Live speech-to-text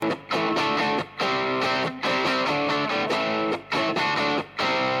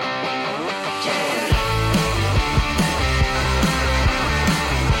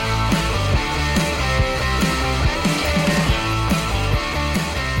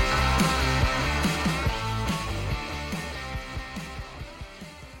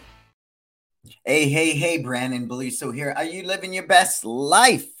Hey, Brandon Beliso here. Are you living your best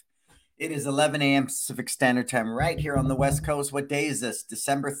life? It is 11 a.m. Pacific Standard Time right here on the West Coast. What day is this?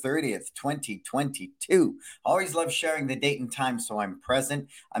 December 30th, 2022. Always love sharing the date and time so I'm present.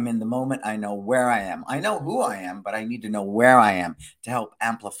 I'm in the moment. I know where I am. I know who I am, but I need to know where I am to help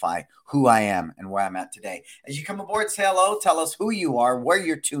amplify who I am and where I'm at today. As you come aboard, say hello. Tell us who you are, where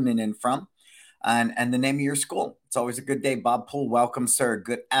you're tuning in from, and the name of your school. It's always a good day. Bob Poole, welcome, sir.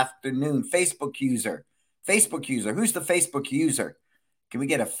 Good afternoon. Facebook user. Facebook user. Who's the Facebook user? Can we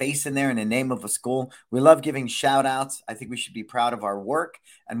get a face in there and a name of a school? We love giving shout outs. I think we should be proud of our work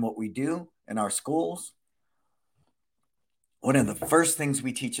and what we do in our schools. One of the first things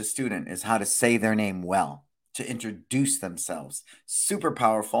we teach a student is how to say their name well, to introduce themselves. Super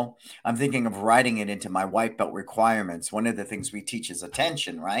powerful. I'm thinking of writing it into my white belt requirements. One of the things we teach is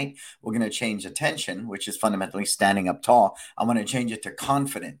attention, right? We're going to change attention, which is fundamentally standing up tall. I want to change it to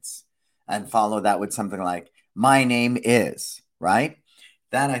confidence and follow that with something like, my name is, right?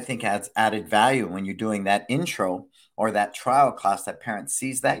 That I think adds added value when you're doing that intro or that trial class. That parent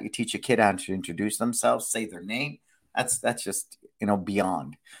sees that you teach a kid how to introduce themselves, say their name. That's just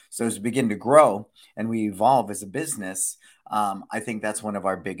beyond. So as we begin to grow and we evolve as a business, I think that's one of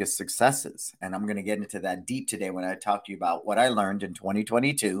our biggest successes. And I'm going to get into that deep today when I talk to you about what I learned in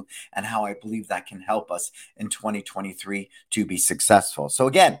 2022 and how I believe that can help us in 2023 to be successful. So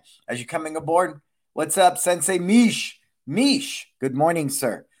again, as you're coming aboard, what's up, Sensei Mish? Mish, good morning,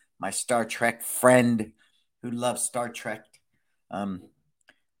 sir. My Star Trek friend who loves Star Trek. Do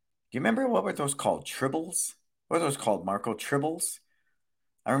you remember what were those called? Tribbles? What were those called, Marco? Tribbles?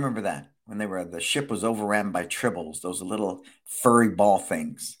 I remember that when the ship was overran by tribbles, those little furry ball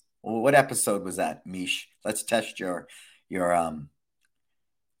things. Well, what episode was that, Mish? Let's test your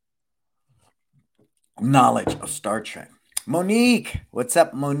knowledge of Star Trek. Monique, what's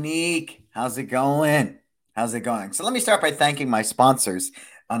up, Monique? How's it going? How's it going? So let me start by thanking my sponsors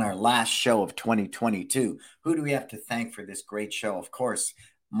on our last show of 2022. Who do we have to thank for this great show? Of course,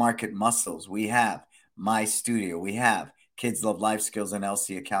 Market Muscles. We have My Studio. We have Kids Love Life Skills and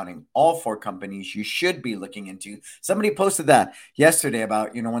LC Accounting. All four companies you should be looking into. Somebody posted that yesterday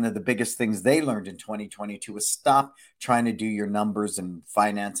about, one of the biggest things they learned in 2022 was stop trying to do your numbers and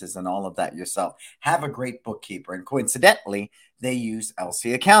finances and all of that yourself. Have a great bookkeeper. And coincidentally, they use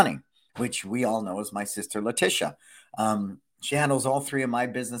LC Accounting, which we all know is my sister, Letitia. She handles all three of my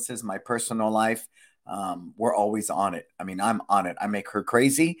businesses, my personal life. We're always on it. I mean, I'm on it. I make her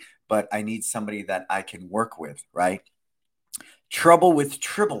crazy, but I need somebody that I can work with, right? Trouble with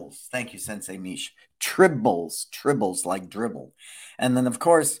tribbles. Thank you, Sensei Mish. Tribbles like dribble. And then, of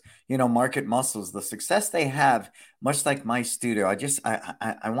course, Market Muscles, the success they have, much like My Studio.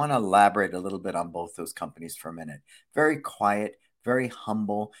 I want to elaborate a little bit on both those companies for a minute. Very quiet, very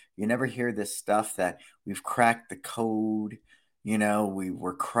humble. You never hear this stuff that we've cracked the code. We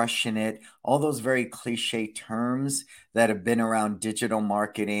were crushing it. All those very cliche terms that have been around digital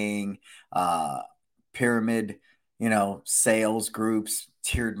marketing, pyramid, sales groups,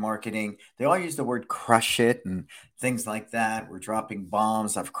 tiered marketing. They all use the word crush it and things like that. We're dropping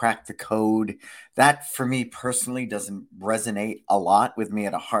bombs. I've cracked the code. That for me personally doesn't resonate a lot with me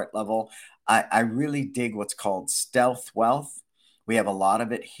at a heart level. I really dig what's called stealth wealth. We have a lot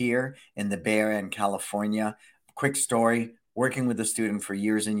of it here in the Bay Area in California. Quick story. Working with a student for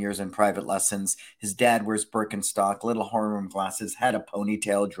years and years in private lessons. His dad wears Birkenstock, little horn glasses, had a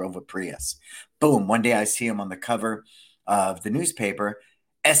ponytail, drove a Prius. Boom. One day I see him on the cover of the newspaper.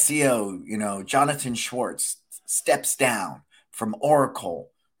 SEO, Jonathan Schwartz steps down from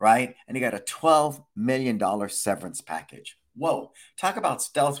Oracle, right? And he got a $12 million severance package. Whoa, talk about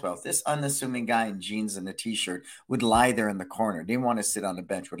stealth wealth. This unassuming guy in jeans and a t-shirt would lie there in the corner, didn't want to sit on the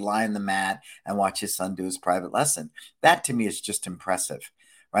bench, would lie on the mat and watch his son do his private lesson. That to me is just impressive,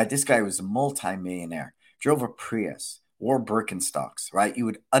 right? This guy was a multimillionaire, drove a Prius, wore Birkenstocks, right? You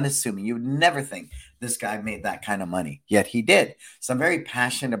would never think this guy made that kind of money, yet he did. So I'm very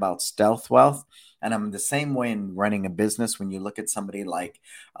passionate about stealth wealth. And I'm the same way in running a business. When you look at somebody like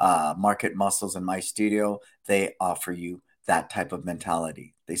Market Muscles in My Studio, they offer you that type of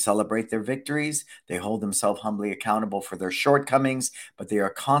mentality. They celebrate their victories. They hold themselves humbly accountable for their shortcomings, but they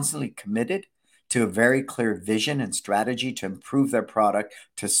are constantly committed to a very clear vision and strategy to improve their product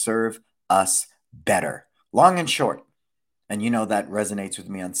to serve us better. Long and short. And that resonates with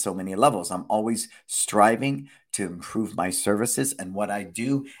me on so many levels. I'm always striving to improve my services and what I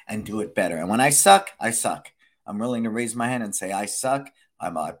do and do it better. And when I suck, I suck. I'm willing to raise my hand and say, I suck.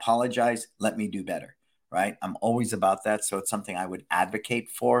 I apologize. Let me do better. right? I'm always about that. So it's something I would advocate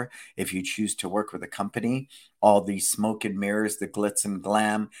for if you choose to work with a company. All the smoke and mirrors, the glitz and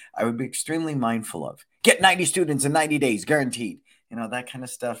glam, I would be extremely mindful of. Get 90 students in 90 days, guaranteed. That kind of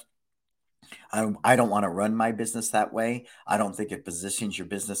stuff. I don't want to run my business that way. I don't think it positions your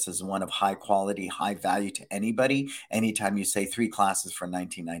business as one of high quality, high value to anybody. Anytime you say 3 classes for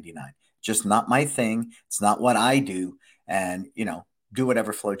 19.99, just not my thing. It's not what I do. And, do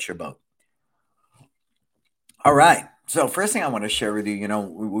whatever floats your boat. All right. So first thing I want to share with you,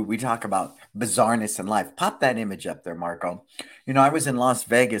 we talk about bizarreness in life. Pop that image up there, Marco. I was in Las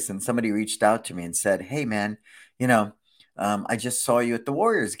Vegas and somebody reached out to me and said, "Hey, man, you know, I just saw you at the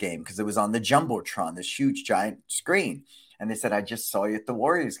Warriors game because it was on the Jumbotron, this huge giant screen." And they said, "I just saw you at the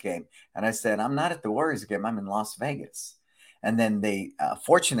Warriors game." And I said, "I'm not at the Warriors game. I'm in Las Vegas." And then they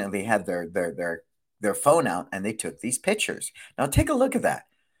fortunately had their phone out and they took these pictures. Now take a look at that.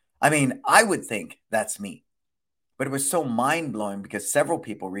 I mean, I would think that's me. But it was so mind blowing because several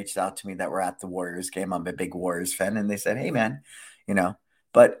people reached out to me that were at the Warriors game. I'm a big Warriors fan. And they said, "Hey, man, you know,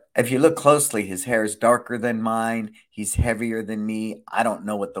 but if you look closely, his hair is darker than mine. He's heavier than me. I don't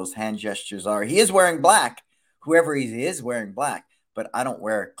know what those hand gestures are. He is wearing black, whoever he is wearing black, but I don't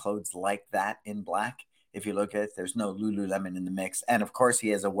wear clothes like that in black. If you look at it, there's no Lululemon in the mix. And of course, he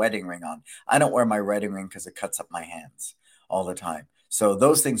has a wedding ring on. I don't wear my wedding ring because it cuts up my hands all the time. So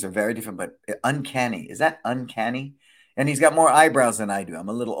those things are very different, but uncanny. Is that uncanny? And he's got more eyebrows than I do. I'm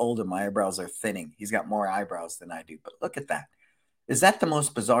a little older. My eyebrows are thinning. He's got more eyebrows than I do. But look at that. Is that the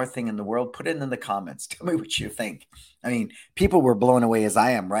most bizarre thing in the world? Put it in the comments. Tell me what you think. I mean, people were blown away as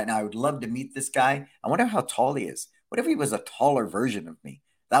I am right now. I would love to meet this guy. I wonder how tall he is. What if he was a taller version of me?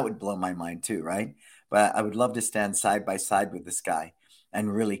 That would blow my mind too, right? But I would love to stand side by side with this guy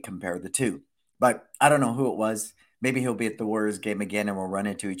and really compare the two. But I don't know who it was. Maybe he'll be at the Warriors game again and we'll run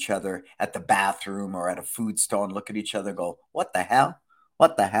into each other at the bathroom or at a food stall and look at each other and go, "What the hell?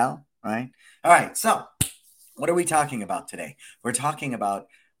 What the hell?" Right? All right. So, what are we talking about today? We're talking about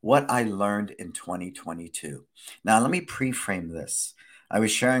what I learned in 2022. Now, let me pre-frame this. I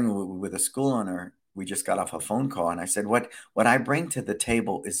was sharing with a school owner. We just got off a phone call, and I said, "What I bring to the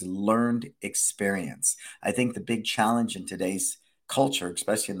table is learned experience." I think the big challenge in today's culture,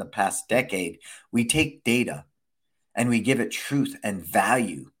 especially in the past decade, we take data and we give it truth and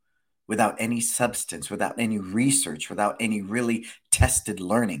value without any substance, without any research, without any really tested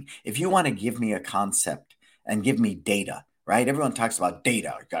learning. If you want to give me a concept and give me data, right? Everyone talks about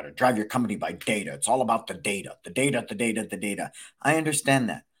data. You got to drive your company by data. It's all about the data, the data, the data, the data. I understand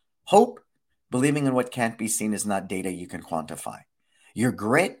that. Hope, believing in what can't be seen, is not data you can quantify. Your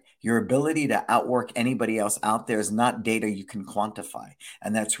grit, your ability to outwork anybody else out there is not data you can quantify.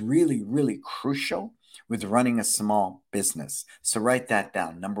 And that's really, really crucial with running a small business. So write that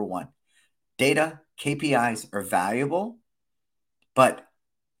down. Number one, data, KPIs are valuable, but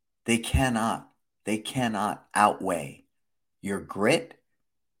they cannot outweigh your grit,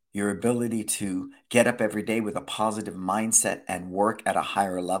 your ability to get up every day with a positive mindset and work at a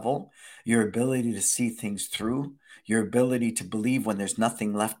higher level, your ability to see things through, your ability to believe when there's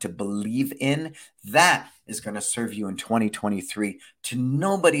nothing left to believe in. That is going to serve you in 2023 to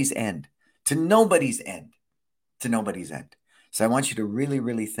nobody's end, to nobody's end, to nobody's end. So I want you to really,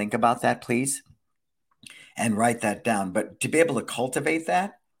 really think about that, please, and write that down. But to be able to cultivate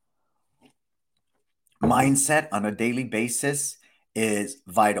that mindset on a daily basis is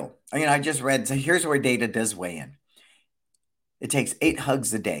vital. I just read, so here's where data does weigh in. It takes 8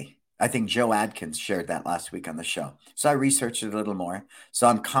 hugs a day. I think Joe Adkins shared that last week on the show. So I researched it a little more. So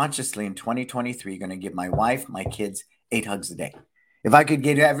I'm consciously in 2023 going to give my wife, my kids 8 hugs a day. If I could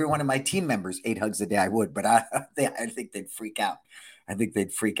give every one of my team members 8 hugs a day, I would, but I think they'd freak out. I think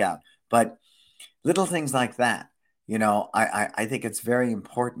they'd freak out. But little things like that, I think it's very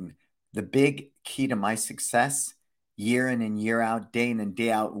important. The big key to my success, year in and year out, day in and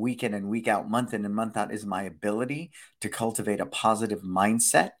day out, week in and week out, month in and month out, is my ability to cultivate a positive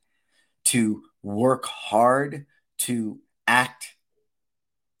mindset, to work hard, to act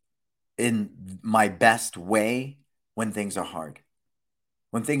in my best way when things are hard.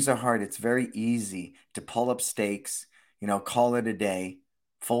 When things are hard, it's very easy to pull up stakes, call it a day,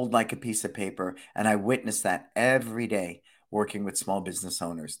 fold like a piece of paper. And I witness that every day working with small business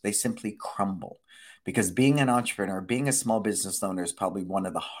owners. They simply crumble because being an entrepreneur, being a small business owner is probably one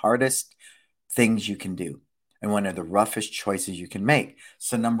of the hardest things you can do and one of the roughest choices you can make.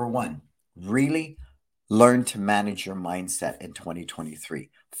 So number one, really learn to manage your mindset in 2023.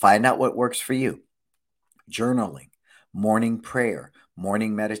 Find out what works for you. Journaling, morning prayer,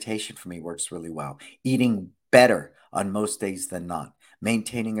 morning meditation for me works really well. Eating better on most days than not.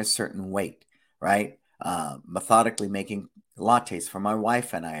 Maintaining a certain weight, right? methodically making lattes for my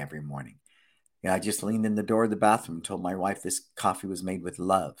wife and I every morning. I just leaned in the door of the bathroom and told my wife this coffee was made with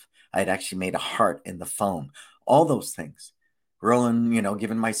love. I had actually made a heart in the foam. All those things. Rolling,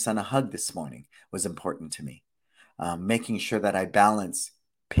 giving my son a hug this morning was important to me. Making sure that I balance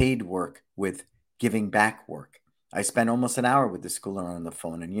paid work with giving back work. I spent almost an hour with the schooler on the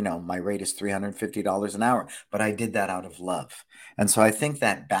phone, and my rate is $350 an hour, but I did that out of love. And so I think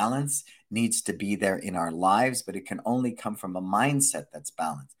that balance needs to be there in our lives, but it can only come from a mindset that's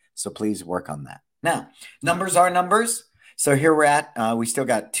balanced. So please work on that. Now, numbers are numbers. So here we're at. We still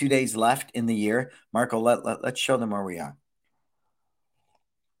got 2 days left in the year. Marco, let's show them where we are.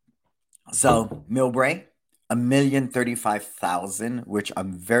 So Millbrae, 1,035,000, which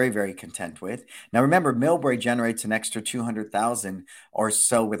I'm very, very content with. Now, remember, Millbrae generates an extra 200,000 or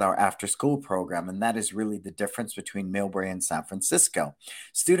so with our after school program. And that is really the difference between Millbrae and San Francisco.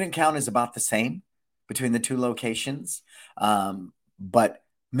 Student count is about the same between the two locations. But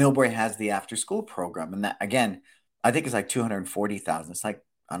Millbrae has the after school program. And that, again, I think it's like 240,000. It's like,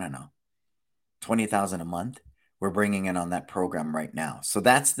 I don't know, 20,000 a month we're bringing in on that program right now. So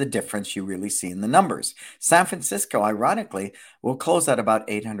that's the difference you really see in the numbers. San Francisco, ironically, will close at about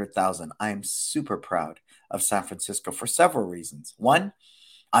 800,000. I am super proud of San Francisco for several reasons. One,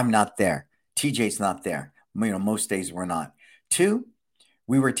 I'm not there. TJ's not there. Most days we're not. Two,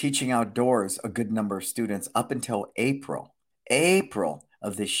 we were teaching outdoors a good number of students up until April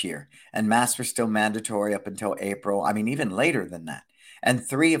of this year. And masks were still mandatory up until April. I mean, even later than that. And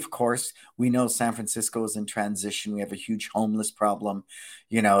three, of course, we know San Francisco is in transition. We have a huge homeless problem.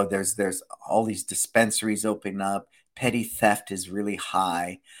 There's all these dispensaries opening up. Petty theft is really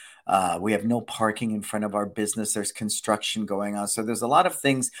high. We have no parking in front of our business. There's construction going on. So there's a lot of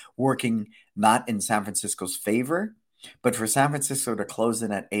things working not in San Francisco's favor. But for San Francisco to close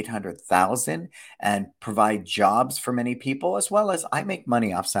in at 800,000 and provide jobs for many people, as well as I make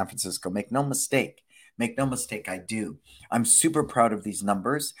money off San Francisco, make no mistake. Make no mistake, I do. I'm super proud of these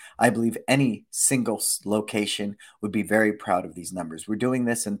numbers. I believe any single location would be very proud of these numbers. We're doing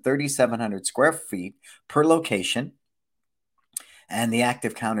this in 3,700 square feet per location. And the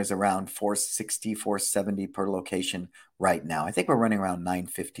active count is around 460, 470 per location right now. I think we're running around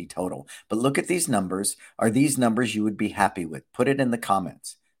 950 total. But look at these numbers. Are these numbers you would be happy with? Put it in the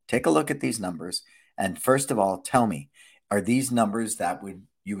comments. Take a look at these numbers. And first of all, tell me, are these numbers that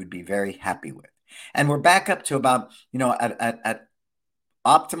you would be very happy with? And we're back up to about, at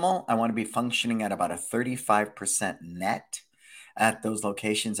optimal, I want to be functioning at about a 35% net at those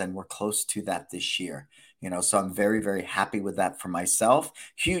locations. And we're close to that this year. So I'm very, very happy with that for myself.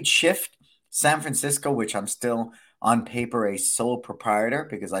 Huge shift. San Francisco, which I'm still on paper a sole proprietor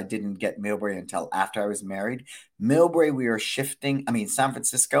because I didn't get Millbrae until after I was married. Millbrae, San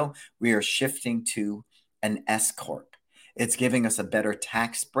Francisco, we are shifting to an S Corp. It's giving us a better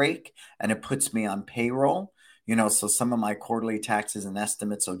tax break and it puts me on payroll. So some of my quarterly taxes and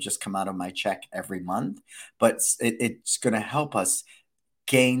estimates will just come out of my check every month, but it's going to help us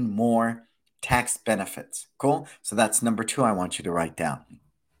gain more tax benefits. Cool. So that's number 2 I want you to write down.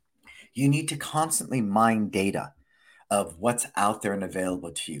 You need to constantly mine data of what's out there and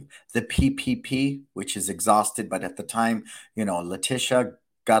available to you. The PPP, which is exhausted, but at the time, Letitia,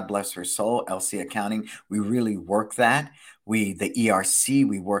 God bless her soul, LC Accounting, we really work that. The ERC,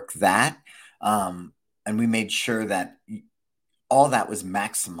 we work that. And we made sure that all that was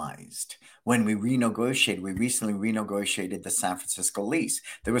maximized. When we recently renegotiated the San Francisco lease.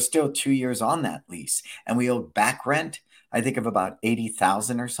 There was still 2 years on that lease, and we owed back rent, I think of about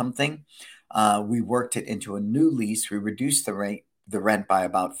 80,000 or something. We worked it into a new lease. We reduced the rent by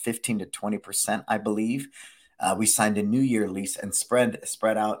about 15 to 20%, I believe. We signed a new year lease and spread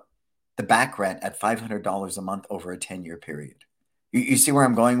out the back rent at $500 a month over a 10-year period. You see where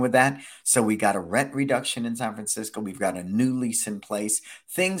I'm going with that? So we got a rent reduction in San Francisco. We've got a new lease in place.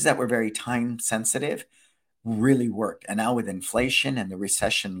 Things that were very time sensitive really worked. And now with inflation and the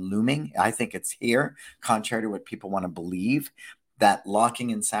recession looming, I think it's here, contrary to what people want to believe, that locking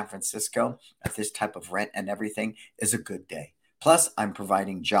in San Francisco at this type of rent and everything is a good day. Plus, I'm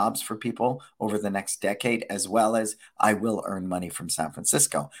providing jobs for people over the next decade, as well as I will earn money from San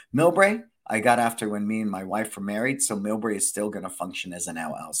Francisco. Millbrae, I got after when me and my wife were married, so Millbrae is still going to function as an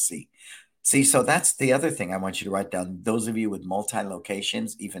LLC. See, so that's the other thing I want you to write down. Those of you with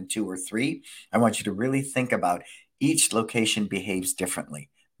multi-locations, even 2 or 3, I want you to really think about each location behaves differently.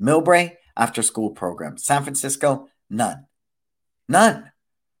 Millbrae, after school program. San Francisco, none. None,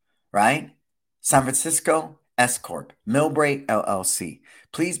 right? San Francisco, S Corp, Millbrae, LLC.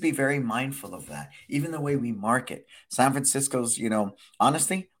 Please be very mindful of that. Even the way we market. San Francisco's,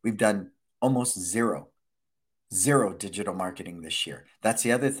 honestly, we've done almost zero Zero digital marketing this year. That's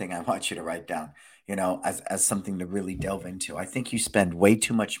the other thing I want you to write down, as something to really delve into. I think you spend way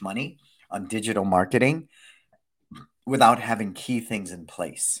too much money on digital marketing without having key things in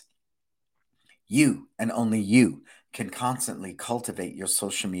place. You and only you can constantly cultivate your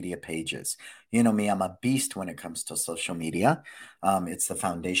social media pages. You know me, I'm a beast when it comes to social media. It's the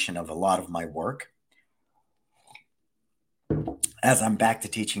foundation of a lot of my work. As I'm back to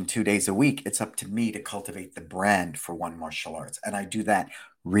teaching 2 days a week, it's up to me to cultivate the brand for One Martial Arts. And I do that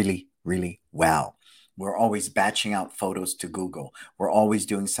really, really well. We're always batching out photos to Google. We're always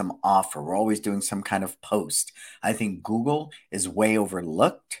doing some offer. We're always doing some kind of post. I think Google is way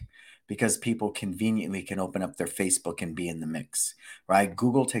overlooked because people conveniently can open up their Facebook and be in the mix, right?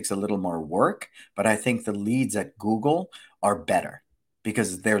 Google takes a little more work, but I think the leads at Google are better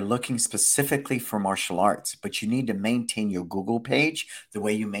because they're looking specifically for martial arts, but you need to maintain your Google page the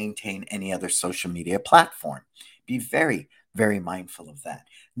way you maintain any other social media platform. Be very, very mindful of that.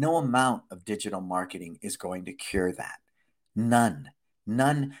 No amount of digital marketing is going to cure that. None,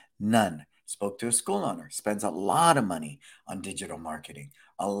 none, none. Spoke to a school owner, spends a lot of money on digital marketing,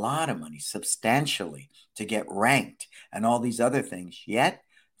 a lot of money, substantially, to get ranked and all these other things, yet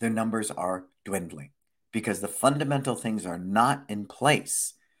their numbers are dwindling because the fundamental things are not in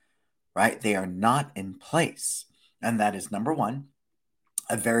place, right? They are not in place. And that is number one,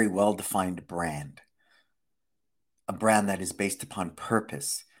 a very well-defined brand, a brand that is based upon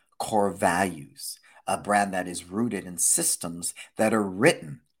purpose, core values, a brand that is rooted in systems that are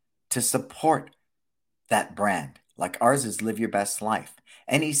written to support that brand. Like ours is Live Your Best Life.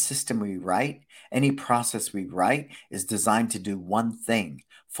 Any system we write, any process we write is designed to do one thing: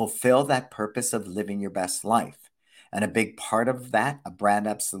 fulfill that purpose of living your best life. And a big part of that, a brand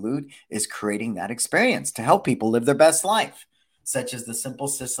absolute, is creating that experience to help people live their best life, such as the simple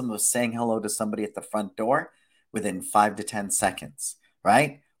system of saying hello to somebody at the front door within 5 to 10 seconds,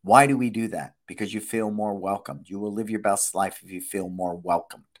 right? Why do we do that? Because you feel more welcomed. You will live your best life if you feel more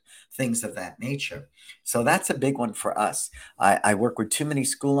welcomed. Things of that nature. So that's a big one for us. I work with too many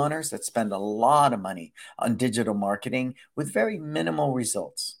school owners that spend a lot of money on digital marketing with very minimal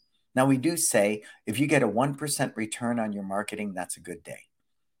results. Now, we do say if you get a 1% return on your marketing, that's a good day.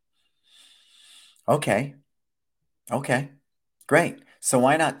 Okay. Okay. Great. So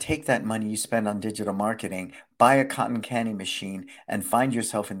why not take that money you spend on digital marketing, buy a cotton candy machine, and find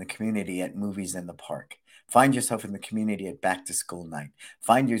yourself in the community at Movies in the Park? Find yourself in the community at Back to School Night.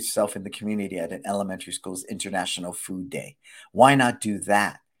 Find yourself in the community at an elementary school's International Food Day. Why not do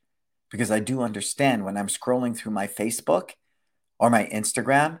that? Because I do understand when I'm scrolling through my Facebook or my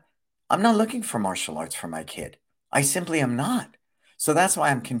Instagram, I'm not looking for martial arts for my kid. I simply am not. So that's why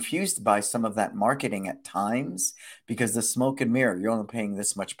I'm confused by some of that marketing at times, because the smoke and mirror, you're only paying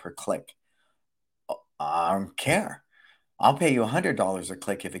this much per click. I don't care. I'll pay you $100 a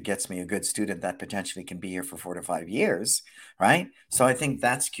click if it gets me a good student that potentially can be here for 4 to 5 years, right? So I think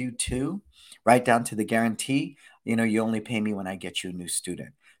that's skewed too, right down to the guarantee. You only pay me when I get you a new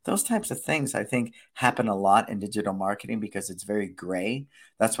student. Those types of things I think happen a lot in digital marketing because it's very gray.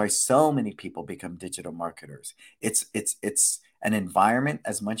 That's why so many people become digital marketers. It's an environment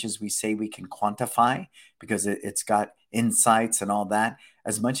as much as we say we can quantify because it's got insights and all that.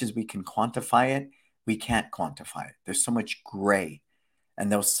 As much as we can quantify it, we can't quantify it. There's so much gray.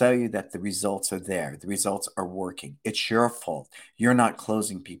 And they'll tell you that the results are there. The results are working. It's your fault. You're not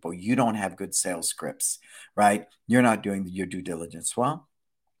closing people. You don't have good sales scripts, right? You're not doing your due diligence. Well,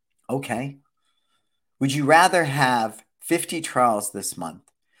 okay. Would you rather have 50 trials this month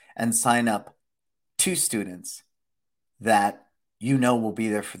and sign up 2 students that you know will be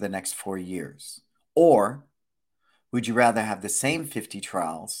there for the next 4 years? Or would you rather have the same 50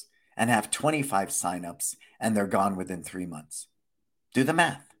 trials and have 25 signups and they're gone within 3 months? Do the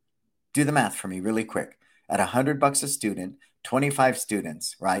math. Do the math for me really quick. At $100 a student, 25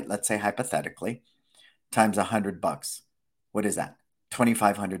 students, right? Let's say hypothetically, times $100. What is that?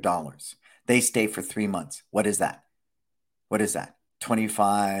 $2,500. They stay for 3 months. What is that? What is that?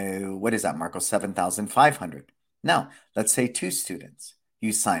 25. What is that, Marco? 7,500. Now, let's say 2 students.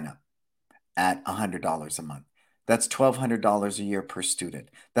 You sign up at $100 a month. That's $1,200 a year per student.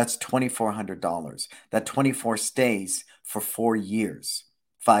 That's $2,400. That 24 stays for 4 years,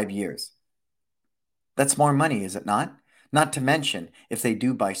 5 years. That's more money, is it not? Not to mention if they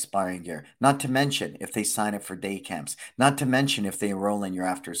do buy sparring gear, not to mention if they sign up for day camps, not to mention if they enroll in your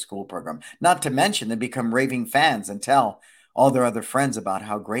after school program, not to mention they become raving fans and tell all their other friends about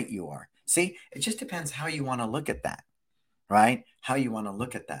how great you are. See, it just depends how you want to look at that, right? How you want to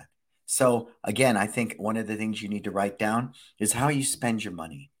look at that. So again, I think one of the things you need to write down is how you spend your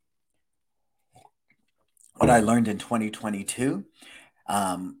money. What I learned in 2022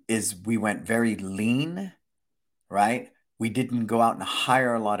 is we went very lean, right? We didn't go out and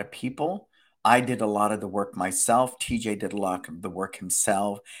hire a lot of people. I did a lot of the work myself. TJ did a lot of the work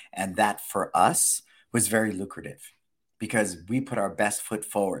himself. And that for us was very lucrative because we put our best foot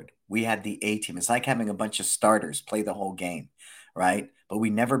forward. We had the A team. It's like having a bunch of starters play the whole game, right? But we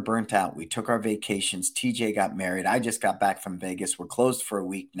never burnt out. We took our vacations. TJ got married. I just got back from Vegas. We're closed for a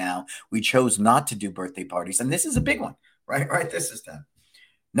week now. We chose not to do birthday parties. And this is a big one, right? Right. This is done.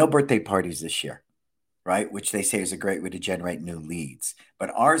 No birthday parties this year, right? Which they say is a great way to generate new leads.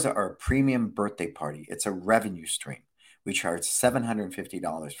 But ours are a premium birthday party. It's a revenue stream. We charge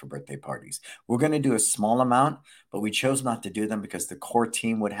 $750 for birthday parties. We're going to do a small amount, but we chose not to do them because the core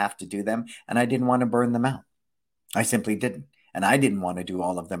team would have to do them. And I didn't want to burn them out. I simply didn't. And I didn't want to do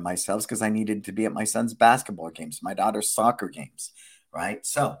all of them myself because I needed to be at my son's basketball games, my daughter's soccer games, right?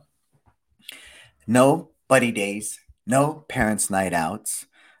 So no buddy days, no parents' night outs.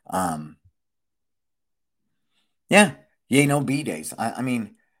 Yeah, yay, no B days. I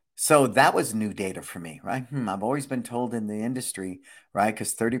mean, so that was new data for me, right? I've always been told in the industry, right?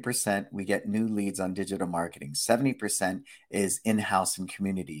 Because 30% we get new leads on digital marketing, 70% is in-house and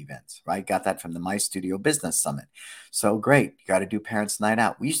community events, right? Got that from the My Studio Business Summit. So great, you got to do Parents Night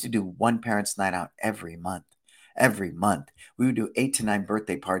Out. We used to do one Parents Night Out every month. Every month. We would do 8 to 9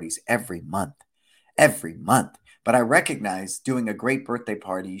 birthday parties every month. Every month. But I recognize doing a great birthday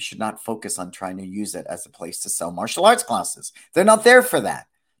party, you should not focus on trying to use it as a place to sell martial arts classes. They're not there for that.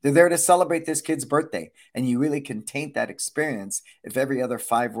 They're there to celebrate this kid's birthday. And you really can taint that experience if every other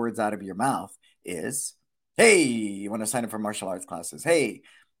 5 words out of your mouth is, hey, you want to sign up for martial arts classes? Hey,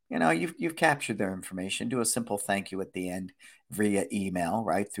 you've captured their information. Do a simple thank you at the end via email,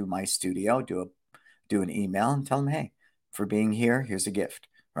 right? Through My Studio. Do an email and tell them, hey, for being here, here's a gift,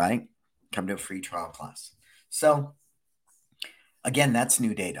 right? Come to a free trial class. So again, that's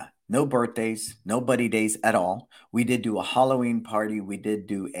new data. No birthdays, no buddy days at all. We did do a Halloween party. We did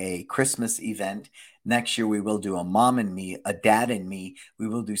do a Christmas event. Next year, we will do a mom and me, a dad and me. We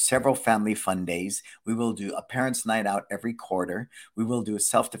will do several family fun days. We will do a parents' night out every quarter. We will do a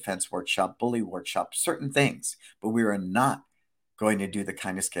self-defense workshop, bully workshop, certain things. But we are not going to do the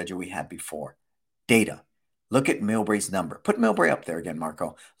kind of schedule we had before. Data. Look at Milbray's number. Put Milbray up there again,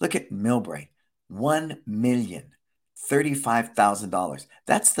 Marco. Look at Milbray. $1,035,000.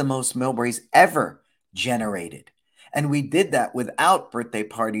 That's the most Milbray's ever generated. And we did that without birthday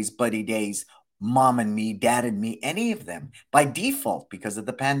parties, buddy days, mom and me, dad and me, any of them, by default because of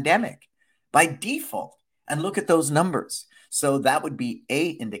the pandemic. By default. And look at those numbers. So that would be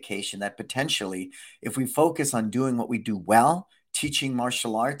an indication that potentially, if we focus on doing what we do well, teaching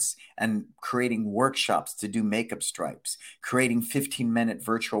martial arts and creating workshops to do makeup stripes, creating 15-minute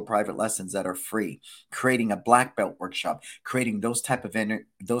virtual private lessons that are free, creating a black belt workshop, creating those type of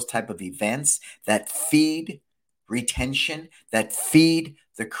events that feed retention, that feed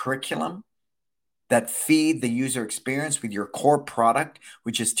the curriculum, that feed the user experience with your core product,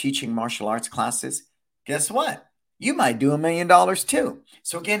 which is teaching martial arts classes. Guess what? You might do $1 million too.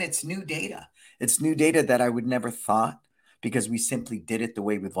 So again, it's new data. It's new data that I would never thought because we simply did it the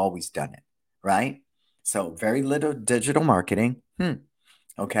way we've always done it, right? So very little digital marketing.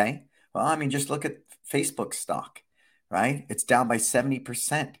 Okay. Well, I mean, just look at Facebook stock, right? It's down by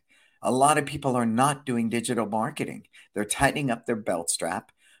 70%. A lot of people are not doing digital marketing. They're tightening up their belt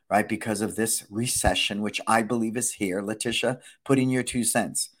strap, right? Because of this recession, which I believe is here. Letitia, put in your 2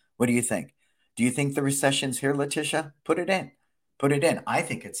 cents. What do you think? Do you think the recession's here, Letitia? Put it in. Put it in. I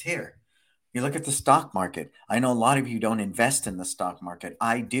think it's here. You look at the stock market. I know a lot of you don't invest in the stock market.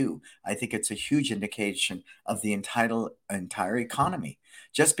 I do. I think it's a huge indication of the entire economy.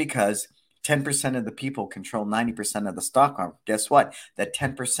 Just because 10% of the people control 90% of the stock market, guess what? That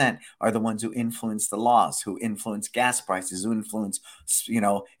 10% are the ones who influence the laws, who influence gas prices, who influence,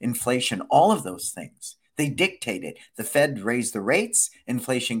 inflation, all of those things. They dictate it. The Fed raised the rates,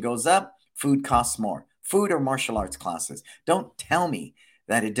 inflation goes up, food costs more. Food or martial arts classes. Don't tell me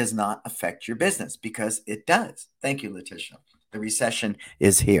that it does not affect your business because it does. Thank you, Letitia. The recession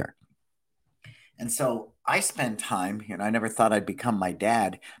is here. And so I spend time, I never thought I'd become my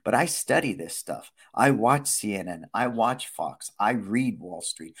dad, but I study this stuff. I watch CNN, I watch Fox, I read Wall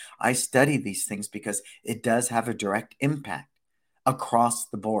Street. I study these things because it does have a direct impact across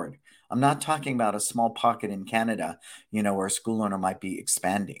the board. I'm not talking about a small pocket in Canada, where a school owner might be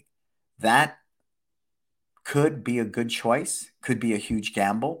expanding. That could be a good choice, could be a huge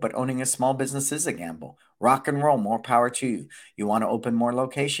gamble, but owning a small business is a gamble. Rock and roll, more power to you. You want to open more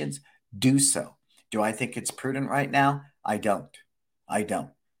locations? Do so. Do I think it's prudent right now? I don't.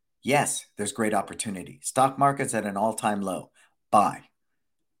 Yes, there's great opportunity. Stock market's at an all-time low. Buy.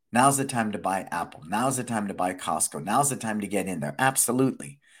 Now's the time to buy Apple. Now's the time to buy Costco. Now's the time to get in there.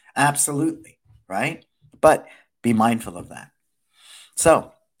 Absolutely. Absolutely. Right? But be mindful of that.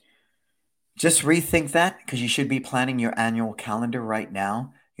 So just rethink that because you should be planning your annual calendar right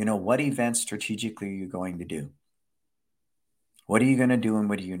now. What events strategically are you going to do? What are you going to do and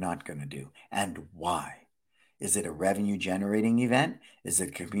what are you not going to do? And why? Is it a revenue generating event? Is it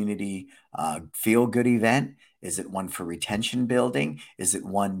a community feel good event? Is it one for retention building? Is it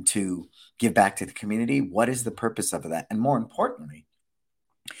one to give back to the community? What is the purpose of that? And more importantly,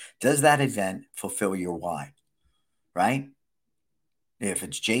 does that event fulfill your why? Right? If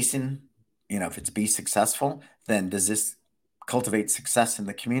it's Jason, if it's be successful, then does this cultivate success in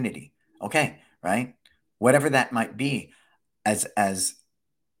the community? Okay, right? Whatever that might be, as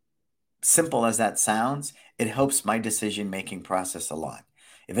simple as that sounds, it helps my decision-making process a lot.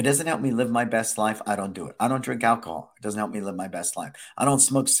 If it doesn't help me live my best life, I don't do it. I don't drink alcohol. It doesn't help me live my best life. I don't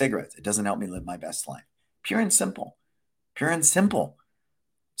smoke cigarettes. It doesn't help me live my best life. Pure and simple. Pure and simple.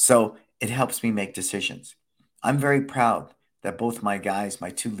 So it helps me make decisions. I'm very proud that both my guys,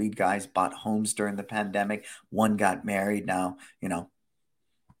 my two lead guys, bought homes during the pandemic. One got married. Now,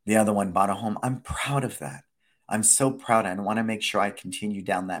 the other one bought a home. I'm proud of that. I'm so proud. I want to make sure I continue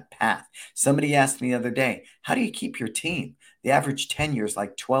down that path. Somebody asked me the other day, how do you keep your team? The average tenure is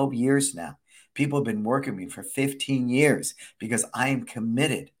like 12 years now. People have been working with me for 15 years because I am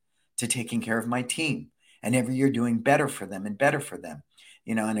committed to taking care of my team and every year doing better for them and better for them.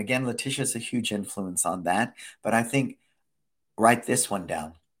 And again, Letitia's a huge influence on that. But I think write this one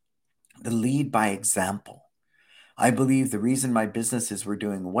down. The lead by example. I believe the reason my businesses were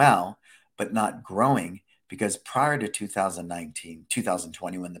doing well, but not growing, because prior to 2019,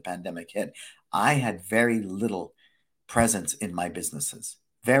 2020, when the pandemic hit, I had very little presence in my businesses.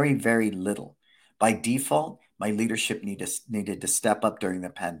 Very, very little. By default, my leadership needed to step up during the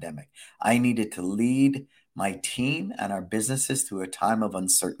pandemic. I needed to lead my team and our businesses through a time of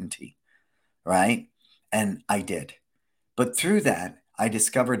uncertainty, right? And I did. But through that, I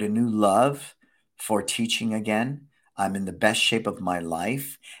discovered a new love for teaching again. I'm in the best shape of my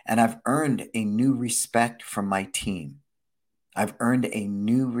life, and I've earned a new respect from my team. I've earned a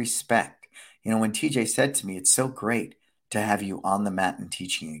new respect. When TJ said to me, it's so great to have you on the mat and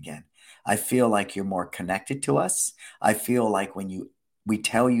teaching again. I feel like you're more connected to us. I feel like when we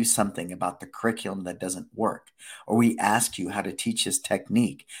tell you something about the curriculum that doesn't work, or we ask you how to teach this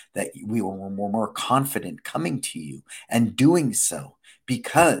technique, that we were more confident coming to you and doing so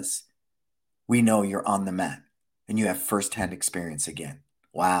because we know you're on the mat and you have firsthand experience again.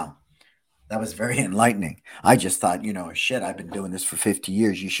 Wow. That was very enlightening. I just thought, shit, I've been doing this for 50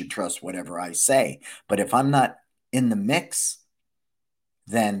 years. You should trust whatever I say. But if I'm not in the mix,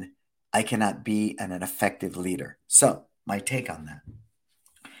 then I cannot be an effective leader. So, my take on that.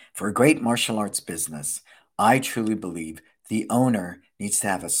 For a great martial arts business, I truly believe the owner needs to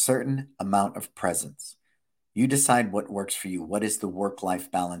have a certain amount of presence. You decide what works for you. What is the work-life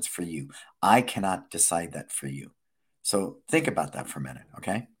balance for you? I cannot decide that for you. So think about that for a minute,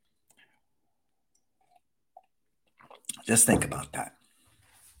 okay? Just think about that.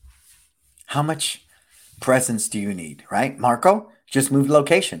 How much presence do you need, right? Marco just moved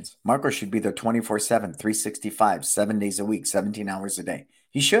locations. Marco should be there 24/7, 365, 7 days a week, 17 hours a day.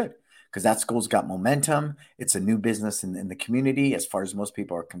 He should, because that school's got momentum. It's a new business in the community as far as most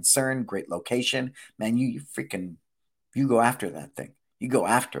people are concerned. Great location. Man, you go after that thing. You go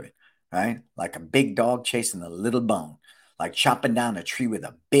after it, right? Like a big dog chasing a little bone, like chopping down a tree with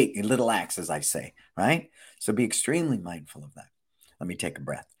a little axe, as I say, right? So be extremely mindful of that. Let me take a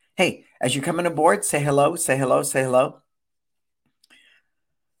breath. Hey, as you're coming aboard, say hello, say hello, say hello.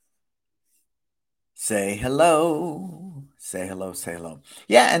 Say hello, say hello, say hello.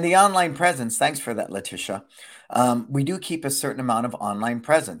 Yeah, and the online presence, thanks for that, Letitia. We do keep a certain amount of online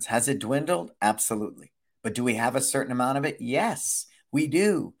presence. Has it dwindled? Absolutely. But do we have a certain amount of it? Yes, we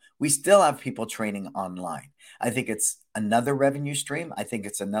do. We still have people training online. I think it's another revenue stream. I think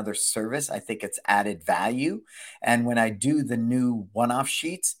it's another service. I think it's added value. And when I do the new one-off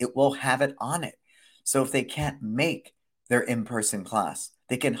sheets, it will have it on it. So if they can't make their in-person class,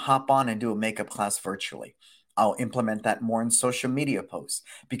 they can hop on and do a makeup class virtually. I'll implement that more in social media posts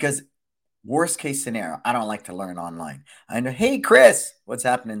because worst case scenario, I don't like to learn online. I know, hey, Chris, what's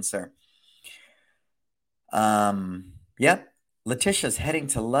happening, sir? Yep. Letitia's heading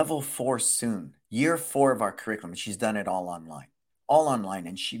to level 4 soon. Year 4 of our curriculum. She's done it all online,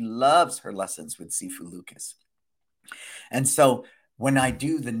 and she loves her lessons with Sifu Lucas. And so when I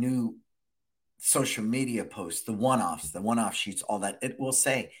do the new social media posts, the one-offs, the one-off sheets, all that, it will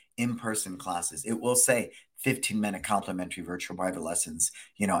say in-person classes. It will say 15-minute complimentary virtual private lessons,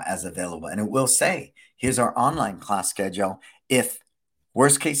 as available. And it will say, here's our online class schedule. If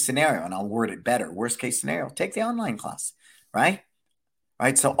worst case scenario, and I'll word it better, worst case scenario, take the online class, right?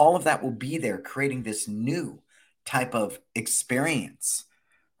 Right. So all of that will be there, creating this new type of experience,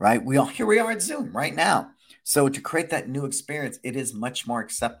 right? Here we are at Zoom right now. So to create that new experience, it is much more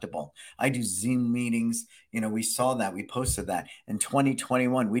acceptable. I do Zoom meetings. We saw that. We posted that. In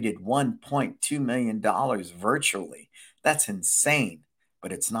 2021, we did $1.2 million virtually. That's insane,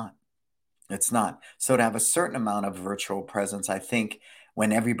 but it's not. It's not. So to have a certain amount of virtual presence, I think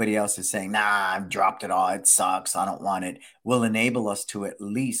when everybody else is saying, nah, I've dropped it all, it sucks, I don't want it, will enable us to at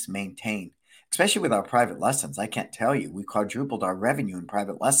least maintain, especially with our private lessons. I can't tell you, we quadrupled our revenue in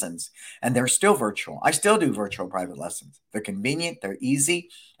private lessons, and they're still virtual. I still do virtual private lessons. They're convenient, they're easy,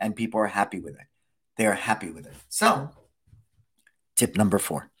 and people are happy with it. They are happy with it. So tip number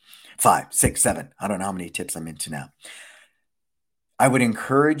 4, 5, 6, 7. I don't know how many tips I'm into now. I would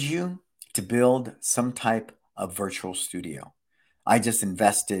encourage you to build some type of virtual studio. I just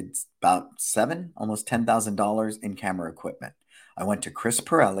invested about almost $10,000 in camera equipment. I went to Chris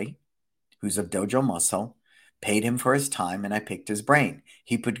Pirelli, who's of Dojo Muscle, paid him for his time, and I picked his brain.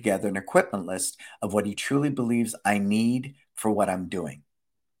 He put together an equipment list of what he truly believes I need for what I'm doing.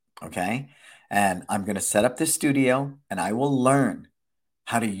 Okay? And I'm going to set up this studio, and I will learn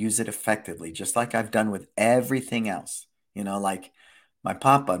how to use it effectively, just like I've done with everything else. Like my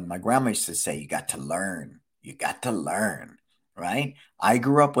papa and my grandma used to say, you got to learn. You got to learn, right? I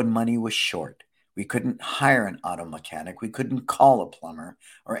grew up when money was short. We couldn't hire an auto mechanic. We couldn't call a plumber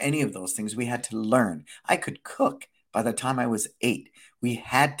or any of those things. We had to learn. I could cook by the time I was 8. We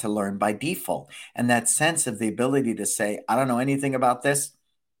had to learn by default. And that sense of the ability to say, I don't know anything about this,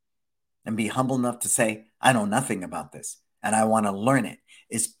 and be humble enough to say, I know nothing about this, and I want to learn it,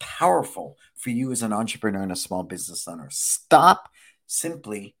 is powerful for you as an entrepreneur and a small business owner. Stop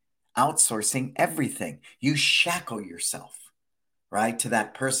simply outsourcing everything. You shackle yourself, right, to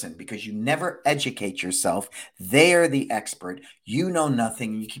that person because you never educate yourself. They are the expert. You know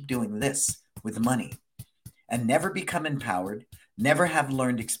nothing. You keep doing this with money and never become empowered, never have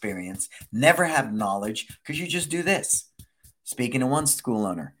learned experience, never have knowledge because you just do this. Speaking of one school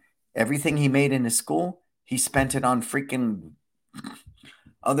owner, everything he made in his school, he spent it on freaking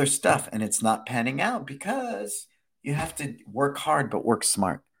other stuff, and it's not panning out because you have to work hard but work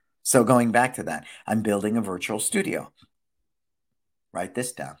smart. So going back to that, I'm building a virtual studio. Write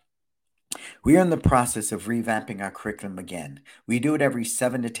this down. We are in the process of revamping our curriculum again. We do it every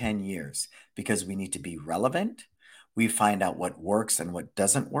 7 to 10 years because we need to be relevant. We find out what works and what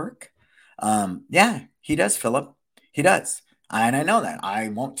doesn't work. Yeah, he does, Philip. He does. And I know that. I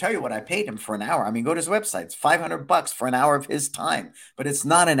won't tell you what I paid him for an hour. I mean, go to his website. It's $500 for an hour of his time. But it's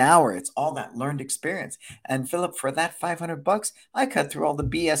not an hour. It's all that learned experience. And Philip, for that $500, I cut through all the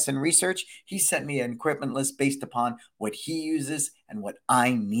BS and research. He sent me an equipment list based upon what he uses and what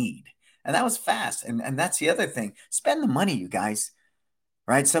I need. And that was fast. And that's the other thing. Spend the money, you guys.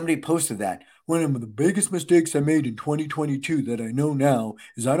 Right? Somebody posted that. One of the biggest mistakes I made in 2022 that I know now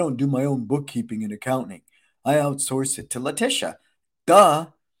is I don't do my own bookkeeping and accounting. I outsource it to Letitia. Duh.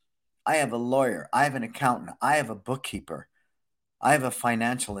 I have a lawyer. I have an accountant. I have a bookkeeper. I have a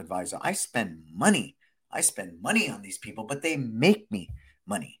financial advisor. I spend money. I spend money on these people, but they make me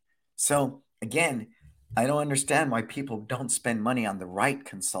money. So again, I don't understand why people don't spend money on the right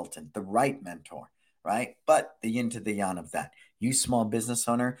consultant, the right mentor, right? But the yin to the yang of that. You small business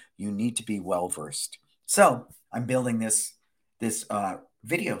owner, you need to be well versed. So I'm building this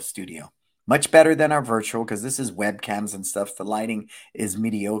video studio. Much better than our virtual because this is webcams and stuff. The lighting is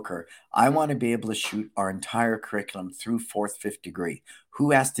mediocre. I want to be able to shoot our entire curriculum through 4th, 5th degree.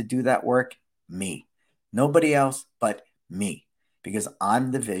 Who has to do that work? Me. Nobody else but me. Because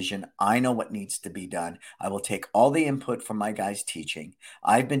I'm the vision. I know what needs to be done. I will take all the input from my guys teaching.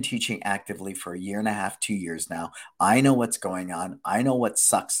 I've been teaching actively for 1.5 years, 2 years now. I know what's going on. I know what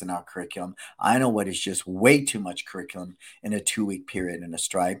sucks in our curriculum. I know what is just way too much curriculum in a 2-week period in a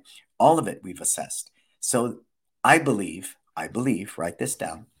stride. All of it we've assessed. So I believe, write this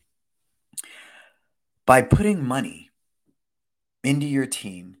down, by putting money into your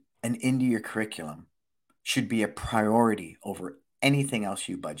team and into your curriculum should be a priority over anything else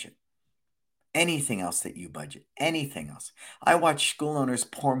you budget. Anything else that you budget, anything else. I watch school owners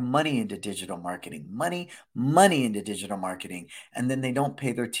pour money into digital marketing, money into digital marketing, and then they don't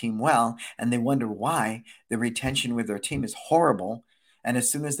pay their team well, and they wonder why the retention with their team is horrible. And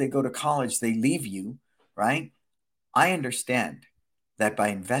as soon as they go to college, they leave you, right? I understand that by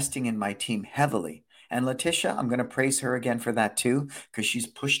investing in my team heavily, and Letitia, I'm going to praise her again for that too, because she's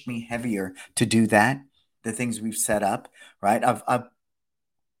pushed me heavier to do that, the things we've set up, right? I've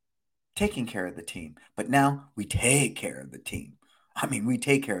taken care of the team, but now we take care of the team. I mean, we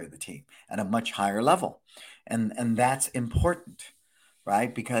take care of the team at a much higher level. And that's important,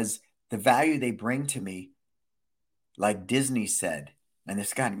 right? Because the value they bring to me, like Disney said, and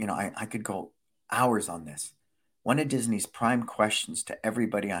this guy, I could go hours on this. One of Disney's prime questions to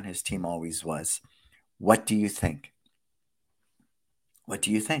everybody on his team always was, what do you think? What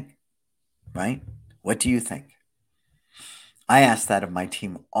do you think? Right? What do you think? I ask that of my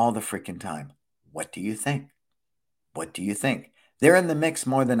team all the freaking time. What do you think? What do you think? They're in the mix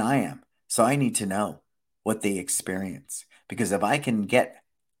more than I am. So I need to know what they experience. Because if I can get,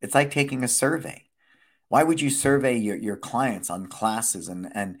 it's like taking a survey. Why would you survey your clients on classes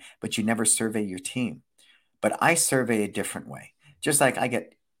but you never survey your team? But I survey a different way. Just like I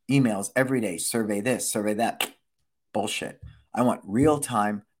get emails every day, survey this, survey that. Bullshit. I want real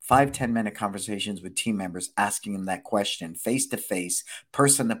time, 5-10 minute conversations with team members, asking them that question face to face,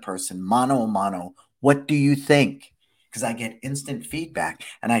 person to person, mano a mano. What do you think? Because I get instant feedback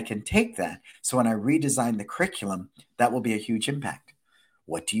and I can take that. So when I redesign the curriculum, that will be a huge impact.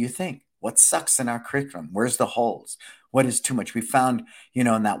 What do you think? What sucks in our curriculum? Where's the holes? What is too much? We found,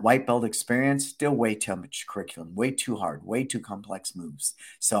 in that white belt experience, still way too much curriculum, way too hard, way too complex moves.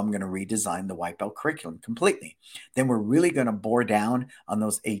 So I'm going to redesign the white belt curriculum completely. Then we're really going to bore down on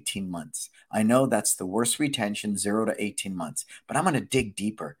those 18 months. I know that's the worst retention, 0 to 18 months, but I'm going to dig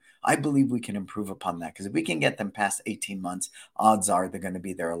deeper. I believe we can improve upon that because if we can get them past 18 months, odds are they're going to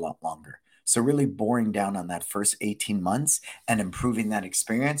be there a lot longer. So really boring down on that first 18 months and improving that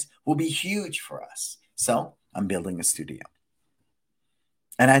experience will be huge for us. So I'm building a studio.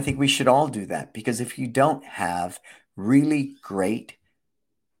 And I think we should all do that because if you don't have really great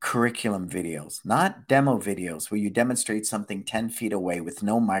curriculum videos, not demo videos where you demonstrate something 10 feet away with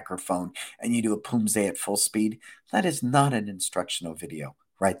no microphone and you do a poomsae at full speed, that is not an instructional video.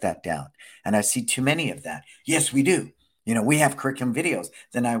 Write that down. And I see too many of that. Yes, we do. We have curriculum videos.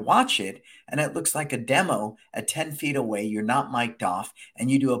 Then I watch it and it looks like a demo at 10 feet away. You're not mic'd off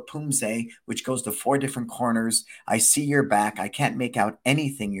and you do a poomsae, which goes to 4 different corners. I see your back. I can't make out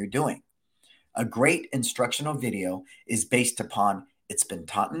anything you're doing. A great instructional video is based upon it's been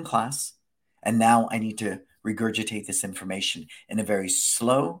taught in class, and now I need to regurgitate this information in a very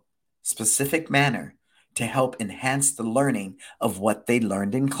slow, specific manner to help enhance the learning of what they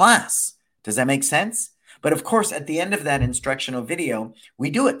learned in class. Does that make sense? But of course, at the end of that instructional video, we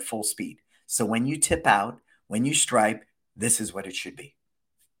do it full speed. So when you tip out, when you stripe, this is what it should be.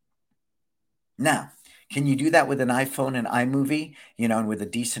 Now, can you do that with an iPhone and iMovie, and with a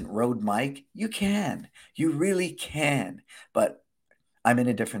decent Rode mic? You can. You really can. But I'm in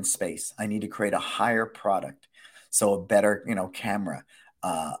a different space. I need to create a higher product. So a better, camera,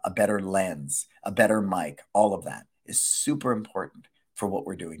 a better lens, a better mic, all of that is super important for what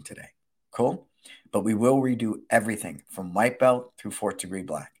we're doing today. Cool? But we will redo everything from white belt through 4th degree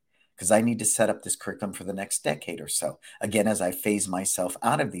black because I need to set up this curriculum for the next decade or so. Again, as I phase myself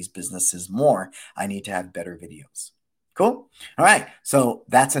out of these businesses more, I need to have better videos. Cool? All right. So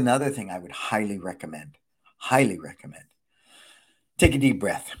that's another thing I would highly recommend. Highly recommend. Take a deep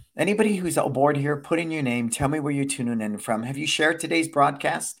breath. Anybody who's aboard here, put in your name. Tell me where you're tuning in from. Have you shared today's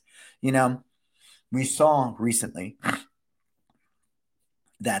broadcast? We saw recently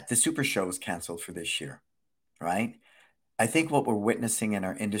that the Super Show was canceled for this year, right? I think what we're witnessing in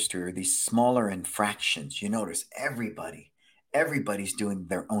our industry are these smaller infractions. You notice everybody's doing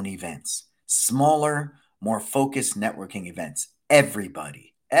their own events, smaller, more focused networking events.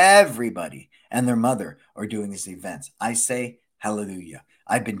 Everybody and their mother are doing these events. I say, hallelujah.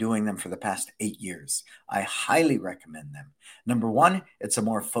 I've been doing them for the past 8 years. I highly recommend them. Number 1, it's a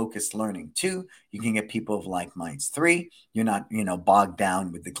more focused learning. 2, you can get people of like minds. 3, you're not, bogged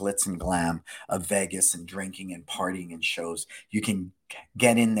down with the glitz and glam of Vegas and drinking and partying and shows. You can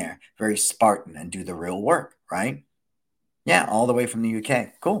get in there very Spartan and do the real work, right? Yeah, all the way from the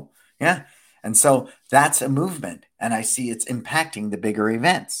UK. Cool. Yeah. And so that's a movement. And I see it's impacting the bigger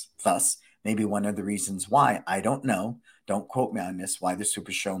events. Thus, maybe one of the reasons why, I don't know, don't quote me on this, why the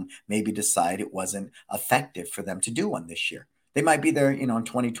Super Show maybe decide it wasn't effective for them to do one this year. They might be there, in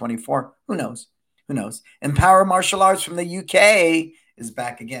 2024. Who knows? Who knows? Empower Martial Arts from the UK is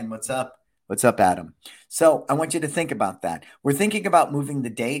back again. What's up? What's up, Adam? So I want you to think about that. We're thinking about moving the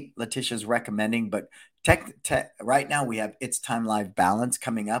date. Letitia's recommending, but Right now we have It's Time Live Balance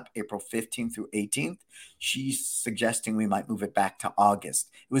coming up April 15th through 18th. She's suggesting we might move it back to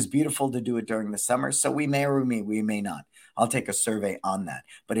August. It was beautiful to do it during the summer, so we may or we may not. I'll take a survey on that.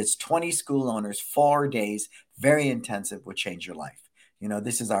 But it's 20 school owners, 4 days, very intensive, will change your life.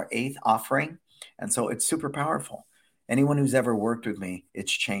 This is our 8th offering, and so it's super powerful. Anyone who's ever worked with me,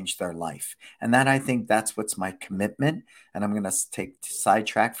 it's changed their life. And I think that's what's my commitment. And I'm going to take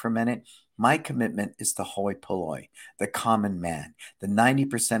sidetrack for a minute. My commitment is the hoi polloi, the common man, the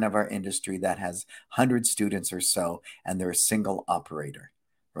 90% of our industry that has 100 students or so, and they're a single operator,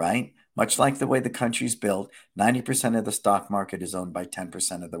 right? Much like the way the country's built, 90% of the stock market is owned by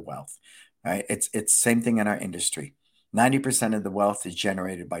 10% of the wealth, right? It's same thing in our industry. 90% of the wealth is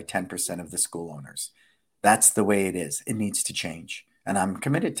generated by 10% of the school owners. That's the way it is. It needs to change. And I'm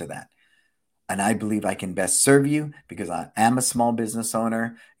committed to that. And I believe I can best serve you because I am a small business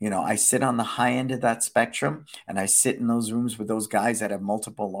owner. I sit on the high end of that spectrum, and I sit in those rooms with those guys that have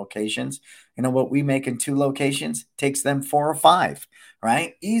multiple locations. What we make in 2 locations takes them 4 or 5,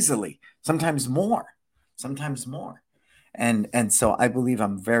 right? Easily, sometimes more. And so I believe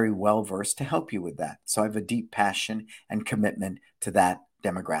I'm very well versed to help you with that. So I have a deep passion and commitment to that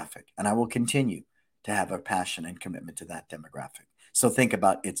demographic, and I will continue to have a passion and commitment to that demographic. So think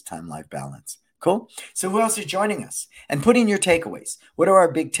about It's Time Life Balance. Cool. So who else is joining us? And put in your takeaways. What are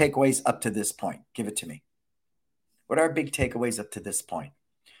our big takeaways up to this point? Give it to me. What are our big takeaways up to this point?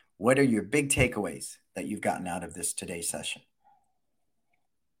 What are your big takeaways that you've gotten out of this today's session?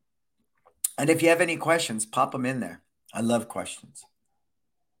 And if you have any questions, pop them in there. I love questions.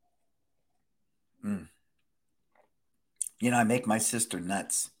 I make my sister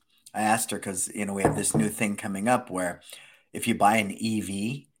nuts. I asked her because, we have this new thing coming up where if you buy an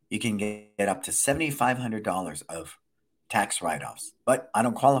EV, you can get up to $7,500 of tax write-offs. But I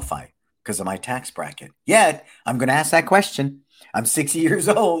don't qualify because of my tax bracket. Yet, I'm going to ask that question. I'm 60 years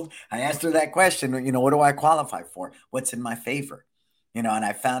old. I asked her that question, what do I qualify for? What's in my favor? And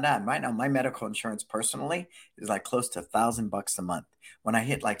I found out right now my medical insurance personally is like close to $1,000 a month. When I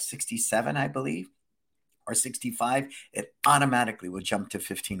hit like 67, I believe, or 65, it automatically will jump to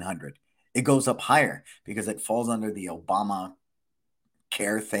 1,500. It goes up higher because it falls under the Obama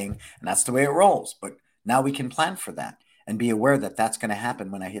care thing, and that's the way it rolls. But now we can plan for that and be aware that that's going to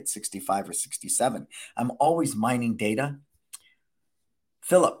happen when I hit 65 or 67. I'm always mining data.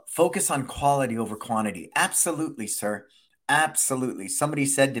 Philip, focus on quality over quantity. Absolutely, sir. Absolutely. Somebody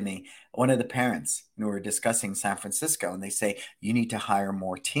said to me, one of the parents, we were discussing San Francisco, and they say, you need to hire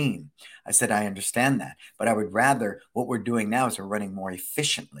more team. I said, I understand that, but I would rather, what we're doing now is we're running more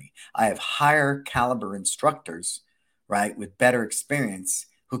efficiently. I have higher caliber instructors, right, with better experience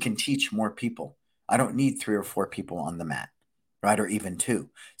who can teach more people. I don't need 3 or 4 people on the mat, right, or even 2.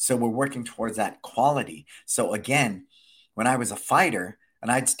 So we're working towards that quality. So again, when I was a fighter,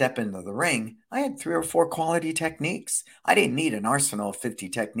 and I'd step into the ring, I had 3 or 4 quality techniques. I didn't need an arsenal of 50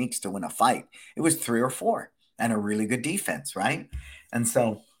 techniques to win a fight. It was 3 or 4 and a really good defense, right? And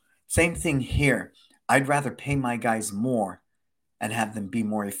so, same thing here. I'd rather pay my guys more and have them be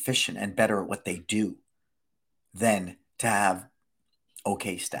more efficient and better at what they do than to have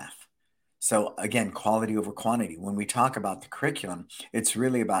okay staff. So again, quality over quantity. When we talk about the curriculum, it's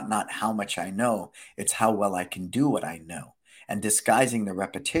really about not how much I know, it's how well I can do what I know, and disguising the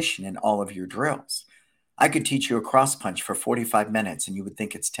repetition in all of your drills. I could teach you a cross punch for 45 minutes and you would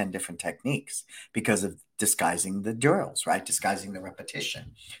think it's 10 different techniques because of disguising the drills, right? Disguising the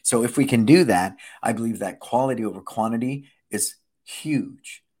repetition. So if we can do that, I believe that quality over quantity is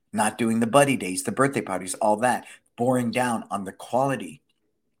huge. Not doing the buddy days, the birthday parties, all that, boring down on the quality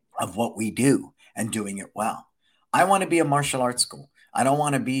of what we do and doing it well. I want to be a martial arts school. I don't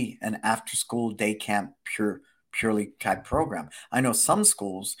want to be an after school day camp purely type program. I know some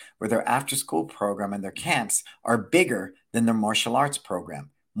schools where their after school program and their camps are bigger than their martial arts program.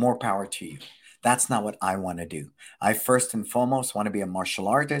 More power to you. That's not what I want to do. I first and foremost want to be a martial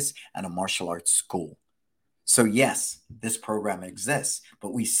artist and a martial arts school. So yes, this program exists,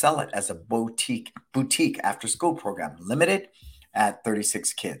 but we sell it as a boutique after school program, limited at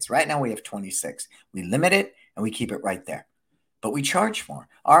 36 kids. Right now we have 26. We limit it and we keep it right there. But we charge more.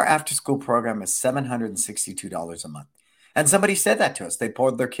 Our after school program is $762 a month. And somebody said that to us. They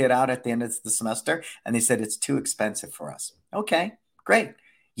pulled their kid out at the end of the semester and they said it's too expensive for us. Okay, great.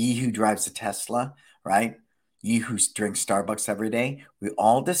 Ye who drives a Tesla, right? Ye who drinks Starbucks every day, we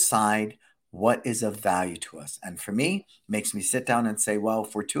all decide what is of value to us. And for me, it makes me sit down and say, well,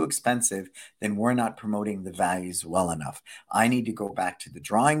 if we're too expensive, then we're not promoting the values well enough. I need to go back to the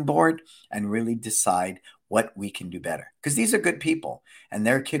drawing board and really decide what we can do better. Because these are good people, and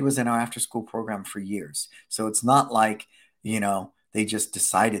their kid was in our after school program for years. So it's not like, they just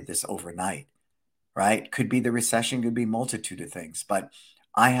decided this overnight, right? Could be the recession, could be multitude of things, but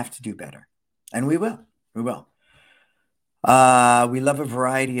I have to do better. And we will. We will. We love a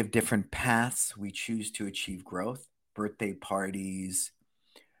variety of different paths we choose to achieve growth. Birthday parties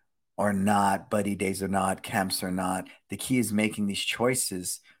or not, buddy days or not, camps or not. The key is making these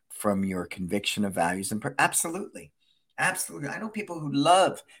choices from your conviction of values and absolutely. Absolutely. I know people who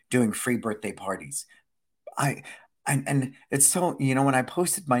love doing free birthday parties. I and it's so, when I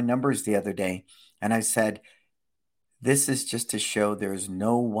posted my numbers the other day and I said, this is just to show there is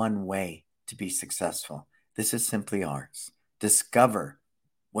no one way to be successful. This is simply ours. Discover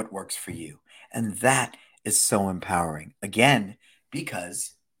what works for you. And that is so empowering. Again,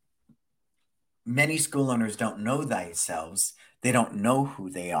 because many school owners don't know themselves. They don't know who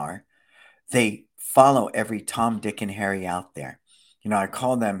they are. They follow every Tom, Dick, and Harry out there. I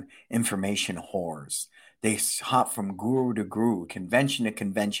call them information whores. They hop from guru to guru, convention to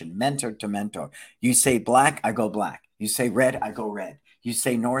convention, mentor to mentor. You say black, I go black. You say red, I go red. You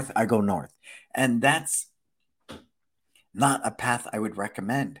say north, I go north. And that's not a path I would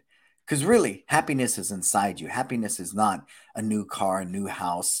recommend. Because really, happiness is inside you. Happiness is not a new car, a new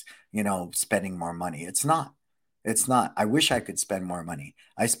house, spending more money. It's not. It's not. I wish I could spend more money.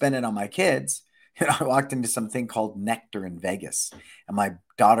 I spend it on my kids. I walked into something called Nectar in Vegas, and my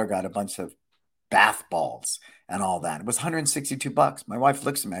daughter got a bunch of bath balls and all that. It was $162. My wife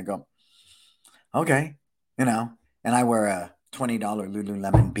looks at me. I go, okay, and I wear a $20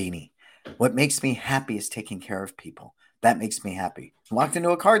 Lululemon beanie. What makes me happy is taking care of people. That makes me happy. Walked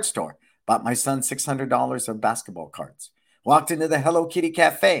into a card store, bought my son $600 of basketball cards. Walked into the Hello Kitty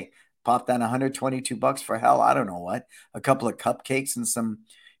Cafe, popped down $122 for hell, I don't know what, a couple of cupcakes and some,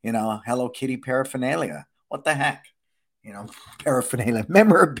 Hello Kitty paraphernalia. What the heck? Paraphernalia,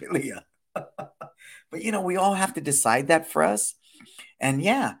 memorabilia. But, we all have to decide that for us. And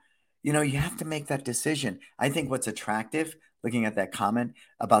yeah, you have to make that decision. I think what's attractive, looking at that comment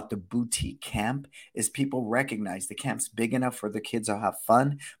about the boutique camp, is people recognize the camp's big enough where the kids will have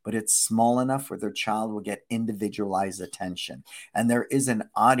fun, but it's small enough where their child will get individualized attention. And there is an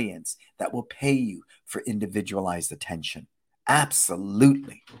audience that will pay you for individualized attention.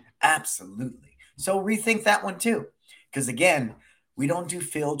 Absolutely. Absolutely. So rethink that one too. Because again, we don't do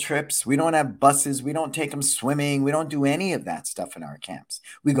field trips. We don't have buses. We don't take them swimming. We don't do any of that stuff in our camps.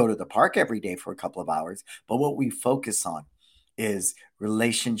 We go to the park every day for a couple of hours. But what we focus on is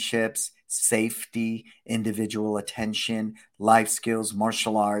relationships, safety, individual attention, life skills,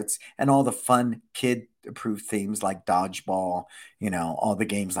 martial arts, and all the fun kid-approved themes like dodgeball, all the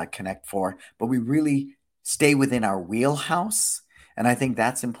games like Connect Four. But we really stay within our wheelhouse. And I think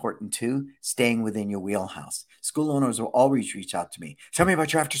that's important too, staying within your wheelhouse. School owners will always reach out to me. Tell me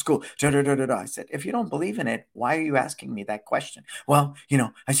about your after school. I said, if you don't believe in it, why are you asking me that question? Well,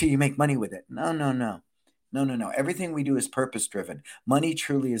 I see you make money with it. No. No. Everything we do is purpose driven. Money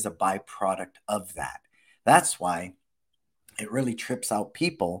truly is a byproduct of that. That's why it really trips out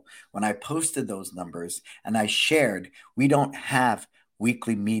people when I posted those numbers and I shared we don't have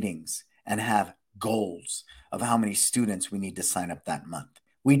weekly meetings and have goals of how many students we need to sign up that month.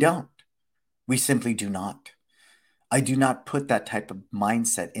 We don't. We simply do not. I do not put that type of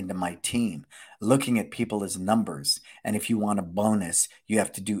mindset into my team, looking at people as numbers. And if you want a bonus, you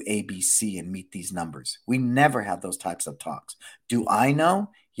have to do A, B, C and meet these numbers. We never have those types of talks. Do I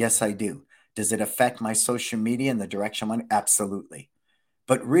know? Yes, I do. Does it affect my social media and the direction I'm on? Absolutely.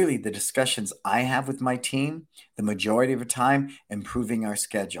 But really, the discussions I have with my team, the majority of the time, improving our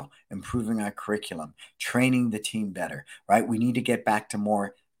schedule, improving our curriculum, training the team better, right? We need to get back to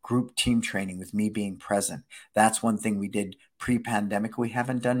more group team training with me being present. That's one thing we did pre-pandemic we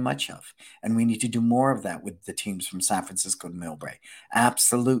haven't done much of. And we need to do more of that with the teams from San Francisco to Millbrae.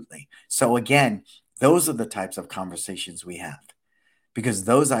 Absolutely. So again, those are the types of conversations we have because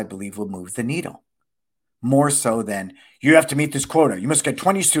those, I believe, will move the needle. More so than you have to meet this quota. You must get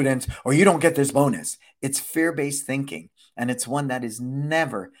 20 students or you don't get this bonus. It's fear-based thinking. And it's one that is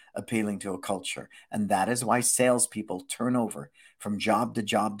never appealing to a culture. And that is why salespeople turn over from job to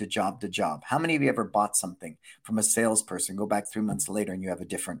job to job to job. How many of you ever bought something from a salesperson, go back 3 months later and you have a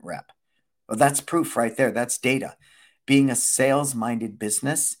different rep? Well, that's proof right there. That's data. Being a sales-minded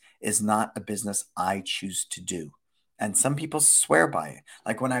business is not a business I choose to do. And some people swear by it.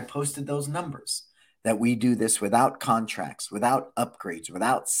 Like when I posted those numbers, that we do this without contracts, without upgrades,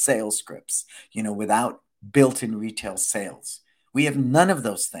 without sales scripts, without built-in retail sales. We have none of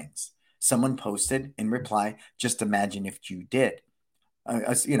those things. Someone posted in reply, just imagine if you did.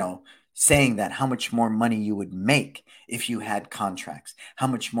 saying that how much more money you would make if you had contracts, how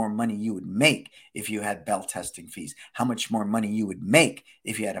much more money you would make if you had bell testing fees, how much more money you would make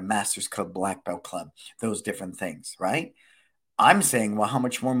if you had a master's club, black belt club, those different things, right? I'm saying, well, how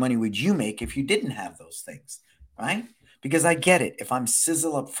much more money would you make if you didn't have those things, right? Because I get it. If I'm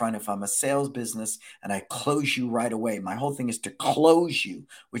sizzle up front, if I'm a sales business and I close you right away, my whole thing is to close you,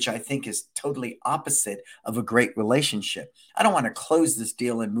 which I think is totally opposite of a great relationship. I don't want to close this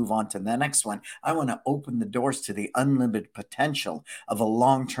deal and move on to the next one. I want to open the doors to the unlimited potential of a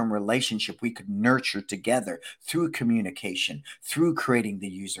long-term relationship we could nurture together through communication, through creating the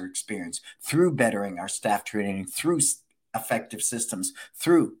user experience, through bettering our staff training, through effective systems,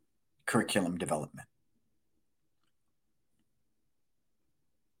 through curriculum development.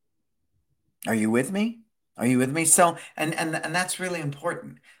 Are you with me? Are you with me? So, and that's really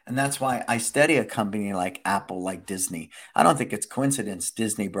important. And that's why I study a company like Apple, like Disney. I don't think it's coincidence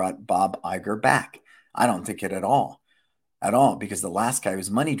Disney brought Bob Iger back. I don't think it at all, because the last guy was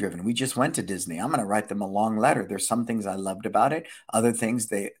money driven. We just went to Disney. I'm going to write them a long letter. There's some things I loved about it. Other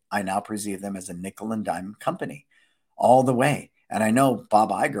things I now perceive them as a nickel and dime company all the way. And I know Bob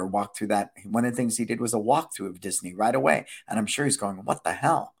Iger walked through that. One of the things he did was a walkthrough of Disney right away. And I'm sure he's going, what the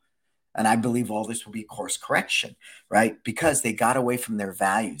hell? And I believe all this will be course correction, right? Because they got away from their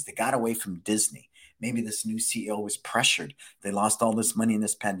values. They got away from Disney. Maybe this new CEO was pressured. They lost all this money in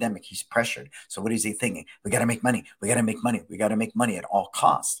this pandemic. He's pressured. So what is he thinking? We got to make money. We got to make money. We got to make money at all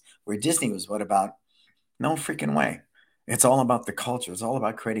costs. Where Disney was what about? No freaking way. It's all about the culture. It's all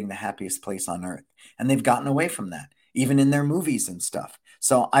about creating the happiest place on earth. And they've gotten away from that, even in their movies and stuff.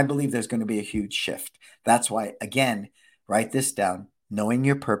 So I believe there's going to be a huge shift. That's why, again, write this down. Knowing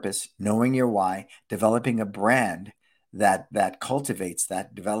your purpose, knowing your why, developing a brand that cultivates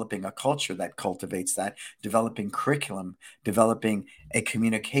that, developing a culture that cultivates that, developing curriculum, developing a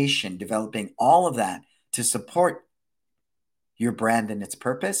communication, developing all of that to support your brand and its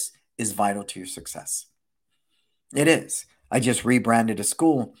purpose is vital to your success. It is. I just rebranded a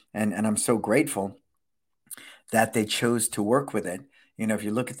school, and I'm so grateful that they chose to work with it. You know, if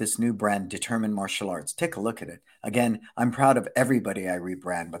you look at this new brand, Determined Martial Arts, take a look at it. Again, I'm proud of everybody I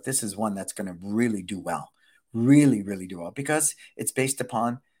rebrand, but this is one that's going to really do well, really, really do well, because it's based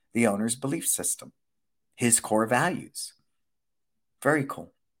upon the owner's belief system, his core values. Very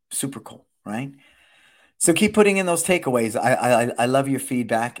cool, super cool, right? So keep putting in those takeaways. I love your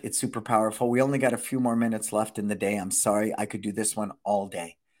feedback. It's super powerful. We only got a few more minutes left in the day. I'm sorry. I could do this one all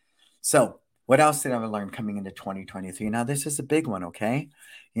day. So what else did I learn coming into 2023? Now, this is a big one, okay?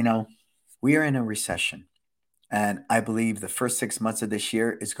 You know, we are in a recession, and I believe the first 6 months of this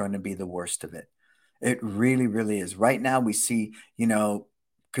year is going to be the worst of it. It really, really is. Right now, we see,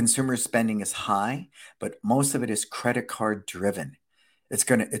 consumer spending is high, but most of it is credit card driven.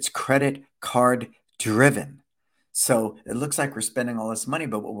 It's credit card driven. So it looks like we're spending all this money,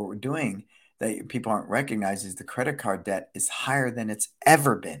 but what we're doing that people aren't recognizing is the credit card debt is higher than it's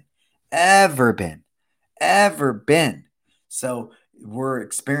ever been, ever been, ever been. So we're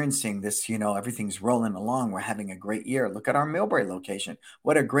experiencing this, everything's rolling along. We're having a great year. Look at our Millbrae location.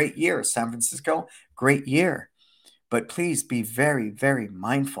 What a great year. San Francisco, great year. But please be very, very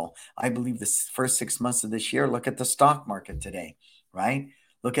mindful. I believe the first 6 months of this year, look at the stock market today, right?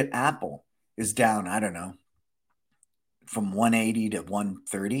 Look at Apple is down, I don't know, from 180 to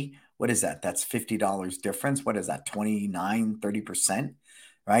 130. What is that? That's $50 difference. What is that? 29, 30%,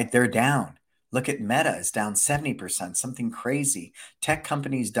 right? They're down. Look at Meta is down 70%, something crazy. Tech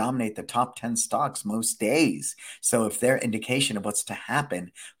companies dominate the top 10 stocks most days. So if they're indication of what's to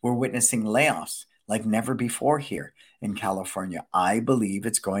happen, we're witnessing layoffs like never before here in California. I believe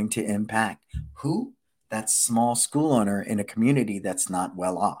it's going to impact who? That small school owner in a community that's not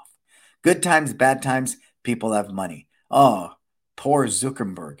well off. Good times, bad times, people have money. Oh, poor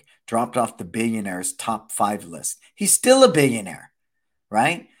Zuckerberg dropped off the billionaires' top 5 list. He's still a billionaire,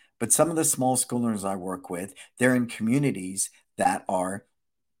 right? But some of the small schoolers I work with, they're in communities that are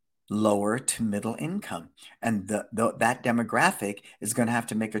lower to middle income. And that demographic is going to have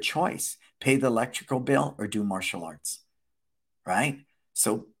to make a choice, pay the electrical bill or do martial arts, right?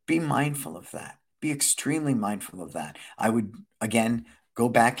 So be mindful of that. Be extremely mindful of that. I would, again, go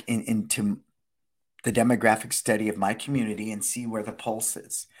back into the demographic study of my community and see where the pulse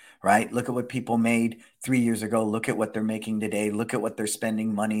is, right? Look at what people made 3 years ago. Look at what they're making today. Look at what they're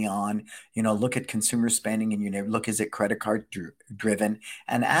spending money on. Look at consumer spending in your neighborhood. Look, is it credit card driven?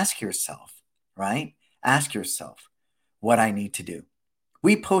 And ask yourself, right? Ask yourself what I need to do.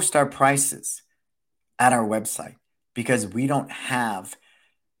 We post our prices at our website because we don't have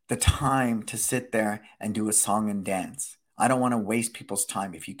the time to sit there and do a song and dance. I don't want to waste people's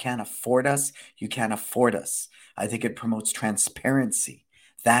time. If you can't afford us, you can't afford us. I think it promotes transparency.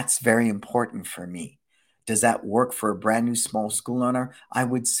 That's very important for me. Does that work for a brand new small school owner? I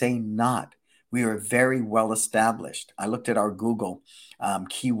would say not. We are very well established. I looked at our Google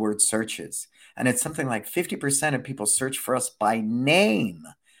keyword searches, and it's something like 50% of people search for us by name.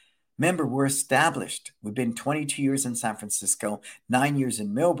 Remember, we're established. We've been 22 years in San Francisco, 9 years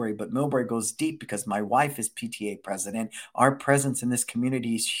in Millbury, but Millbury goes deep because my wife is PTA president. Our presence in this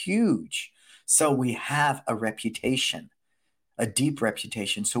community is huge. So we have a reputation, a deep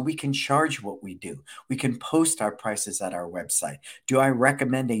reputation, so we can charge what we do. We can post our prices at our website. Do I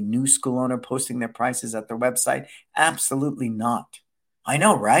recommend a new school owner posting their prices at their website? Absolutely not. I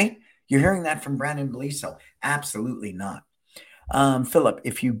know, right? You're hearing that from Brandon Beliso. Absolutely not. Philip,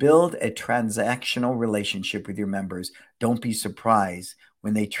 if you build a transactional relationship with your members, don't be surprised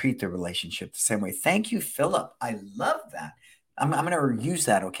when they treat the relationship the same way. Thank you, Philip. I love that. I'm going to use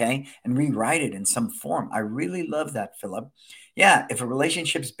that, okay, and rewrite it in some form. I really love that, Philip. Yeah, if a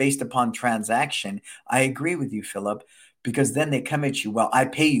relationship is based upon transaction, I agree with you, Philip, because then they come at you, well, I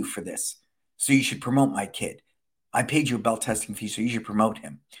pay you for this, so you should promote my kid. I paid you a belt testing fee, so you should promote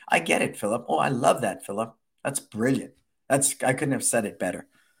him. I get it, Philip. Oh, I love that, Philip. That's brilliant. I couldn't have said it better.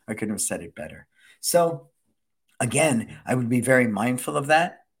 I couldn't have said it better. So again, I would be very mindful of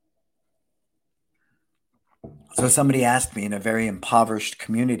that. So somebody asked me in a very impoverished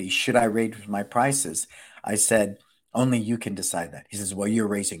community, should I raise my prices? I said, only you can decide that. He says, well, you're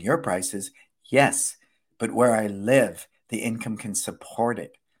raising your prices. Yes, but where I live, the income can support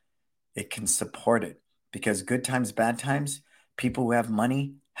it. It can support it because good times, bad times, people who have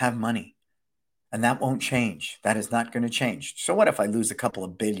money have money. And that won't change. That is not going to change. So what if I lose a couple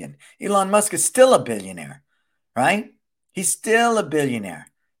of billion? Elon Musk is still a billionaire, right? He's still a billionaire.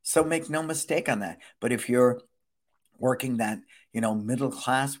 So make no mistake on that. But if you're working that, middle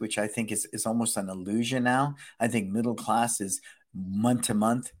class, which I think is almost an illusion now. I think middle class is month to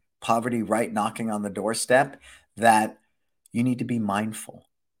month poverty right knocking on the doorstep, that you need to be mindful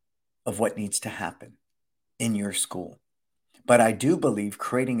of what needs to happen in your school. But I do believe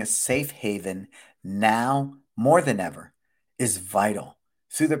creating a safe haven now more than ever is vital.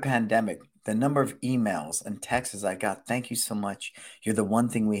 Through the pandemic, the number of emails and texts I got, thank you so much. You're the one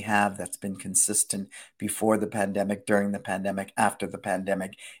thing we have that's been consistent before the pandemic, during the pandemic, after the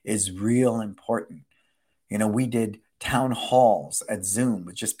pandemic, is real important. We did town halls at Zoom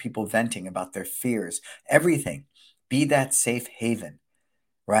with just people venting about their fears, everything. Be that safe haven,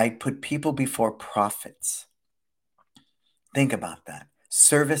 right? Put people before profits. Think about that.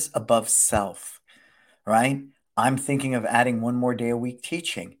 Service above self, right? I'm thinking of adding one more day a week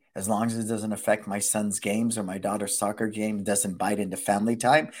teaching, as long as it doesn't affect my son's games or my daughter's soccer game, doesn't bite into family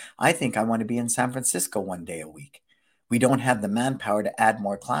time. I think I want to be in San Francisco one day a week. We don't have the manpower to add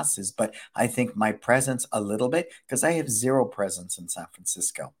more classes, but I think my presence a little bit, because I have zero presence in San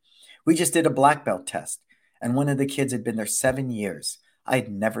Francisco. We just did a black belt test, and one of the kids had been there 7 years. I had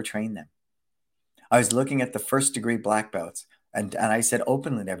never trained them. I was looking at the first degree black belts, and I said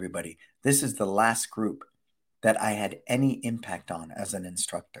openly to everybody, this is the last group that I had any impact on as an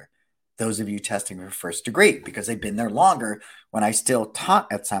instructor. Those of you testing for first degree, because they've been there longer when I still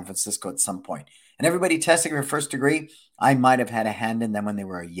taught at San Francisco at some point. And everybody testing for first degree, I might have had a hand in them when they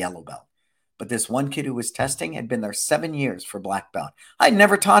were a yellow belt. But this one kid who was testing had been there 7 years for black belt. I'd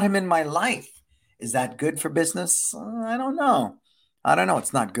never taught him in my life. Is that good for business? I don't know.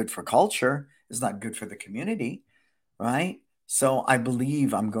 It's not good for culture. It's not good for the community, right? So I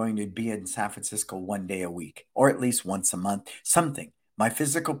believe I'm going to be in San Francisco one day a week, or at least once a month, something. My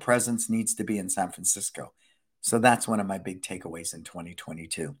physical presence needs to be in San Francisco. So that's one of my big takeaways in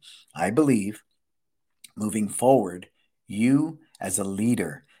 2022. I believe moving forward, you as a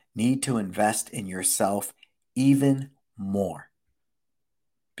leader need to invest in yourself even more.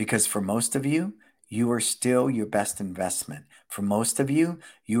 Because for most of you, you are still your best investment. For most of you,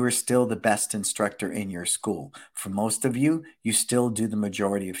 you are still the best instructor in your school. For most of you, you still do the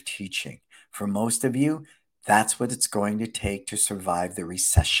majority of teaching. For most of you, that's what it's going to take to survive the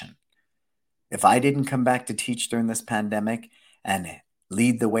recession. If I didn't come back to teach during this pandemic and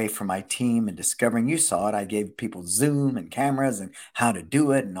lead the way for my team in discovering, you saw it, I gave people Zoom and cameras and how to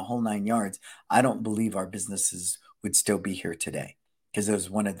do it and the whole 9 yards, I don't believe our businesses would still be here today, because it was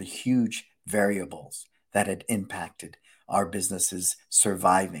one of the huge variables that had impacted our businesses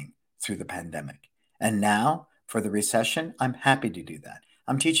surviving through the pandemic. And now for the recession, I'm happy to do that.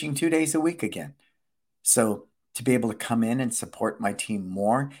 I'm teaching 2 days a week again. So to be able to come in and support my team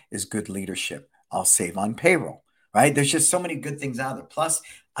more is good leadership. I'll save on payroll, right? There's just so many good things out there. Plus,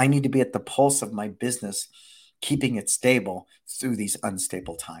 I need to be at the pulse of my business keeping it stable through these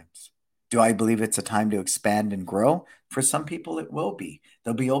unstable times. Do I believe it's a time to expand and grow? For some people, it will be.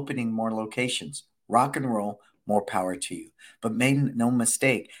 They'll be opening more locations. Rock and roll, more power to you. But make no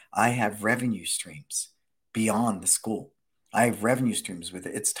mistake, I have revenue streams beyond the school. I have revenue streams with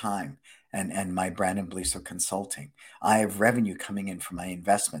It's Time and my Brandon Beliso Consulting. I have revenue coming in from my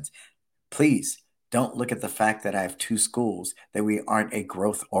investments. Please don't look at the fact that I have two schools, that we aren't a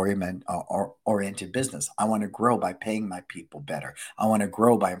growth oriented business. I want to grow by paying my people better. I want to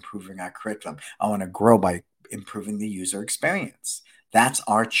grow by improving our curriculum. I want to grow by improving the user experience. That's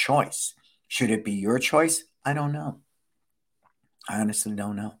our choice. Should it be your choice? I don't know. I honestly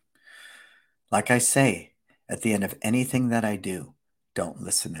don't know. Like I say, at the end of anything that I do, don't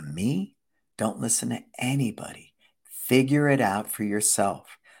listen to me. Don't listen to anybody. Figure it out for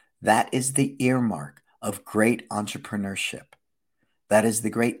yourself. That is the earmark of great entrepreneurship. That is the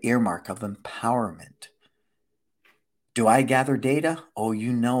great earmark of empowerment. Do I gather data? Oh,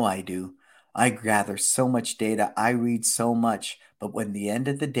 you know I do. I gather so much data. I read so much. But when the end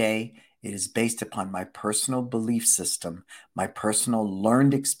of the day, it is based upon my personal belief system, my personal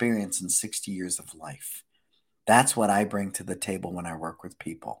learned experience in 60 years of life. That's what I bring to the table when I work with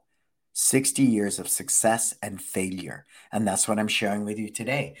people. 60 years of success and failure. And that's what I'm sharing with you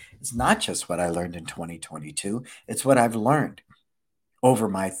today. It's not just what I learned in 2022, it's what I've learned over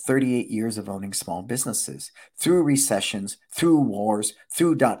my 38 years of owning small businesses, through recessions, through wars,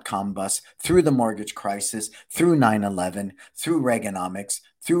 through dot-com bust, through the mortgage crisis, through 9/11, through Reaganomics,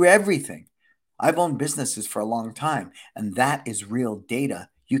 through everything. I've owned businesses for a long time, and that is real data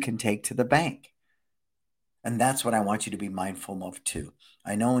you can take to the bank. And that's what I want you to be mindful of too.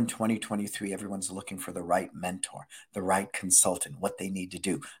 I know in 2023, everyone's looking for the right mentor, the right consultant, what they need to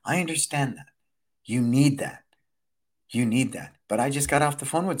do. I understand that. You need that. You need that. But I just got off the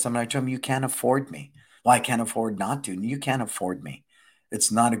phone with someone. I told him, you can't afford me. Well, I can't afford not to. You can't afford me.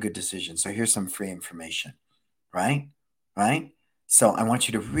 It's not a good decision. So here's some free information, right? Right? So I want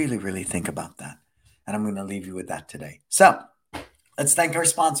you to really, really think about that. And I'm going to leave you with that today. So let's thank our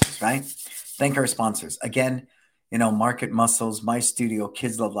sponsors, right? Thank our sponsors. Again, Market Muscles, My Studio,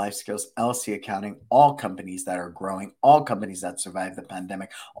 Kids Love Life Skills, LC Accounting, all companies that are growing, all companies that survived the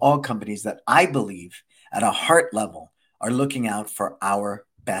pandemic, all companies that I believe at a heart level are looking out for our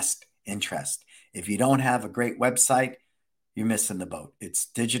best interest. If you don't have a great website, you're missing the boat. It's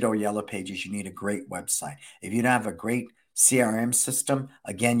digital yellow pages. You need a great website. If you don't have a great CRM system,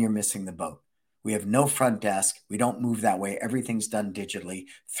 again, you're missing the boat. We have no front desk. We don't move that way. Everything's done digitally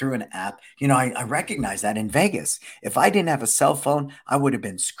through an app. I recognize that in Vegas. If I didn't have a cell phone, I would have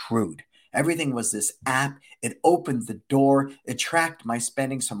been screwed. Everything was this app. It opened the door. It tracked my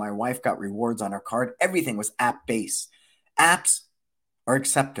spending, so my wife got rewards on her card. Everything was app-based. Apps are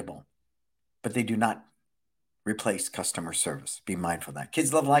acceptable, but they do not replace customer service. Be mindful of that.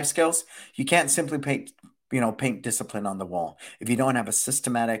 Kids Love Life Skills. You can't simply paint discipline on the wall. If you don't have a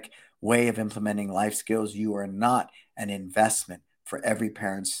systematic way of implementing life skills, you are not an investment for every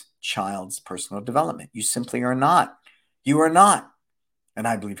parent's child's personal development. You simply are not. You are not. And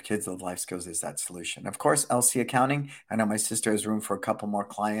I believe Kids Love Life Skills is that solution. Of course, LC Accounting. I know my sister has room for a couple more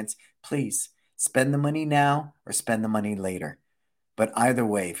clients. Please spend the money now or spend the money later. But either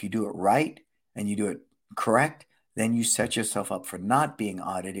way, if you do it right and you do it correct, then you set yourself up for not being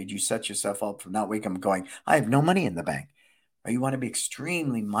audited. You set yourself up for not waking up going, I have no money in the bank. Or you want to be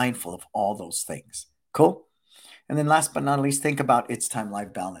extremely mindful of all those things. Cool? And then last but not least, think about It's Time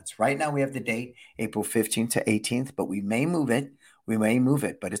Life Balance. Right now we have the date, April 15th to 18th, but we may move it.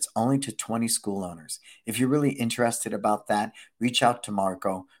 But it's only to 20 school owners. If you're really interested about that, reach out to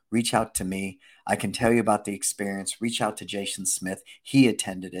Marco, reach out to me. I can tell you about the experience. Reach out to Jason Smith. He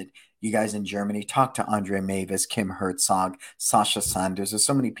attended it. You guys in Germany, talk to Andre Mavis, Kim Herzog, Sasha Sanders. There's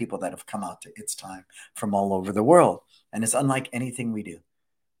so many people that have come out to It's Time from all over the world. And it's unlike anything we do.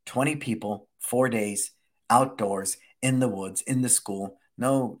 20 people, 4 days, outdoors, in the woods, in the school.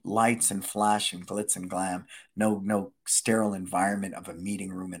 No lights and flash and glitz and glam. No sterile environment of a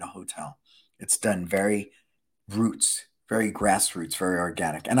meeting room in a hotel. It's done very roots, very grassroots, very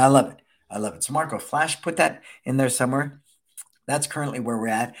organic. And I love it. I love it. So Marco, Flash, put that in there somewhere. That's currently where we're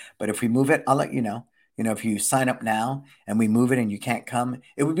at. But if we move it, I'll let you know. If you sign up now and we move it and you can't come,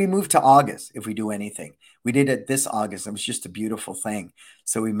 it would be moved to August if we do anything. We did it this August. It was just a beautiful thing.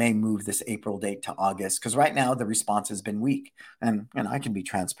 So we may move this April date to August because right now the response has been weak. And I can be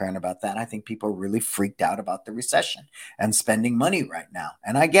transparent about that. I think people are really freaked out about the recession and spending money right now.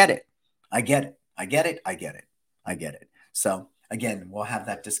 And I get it. I get it. I get it. I get it. I get it. So again, we'll have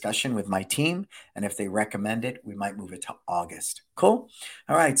that discussion with my team. And if they recommend it, we might move it to August. Cool.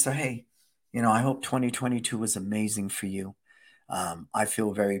 All right. So, hey, I hope 2022 was amazing for you. I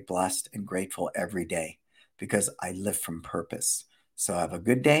feel very blessed and grateful every day because I live from purpose. So I have a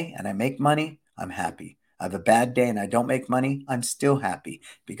good day and I make money, I'm happy. I have a bad day and I don't make money, I'm still happy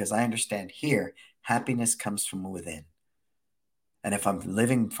because I understand here happiness comes from within. And if I'm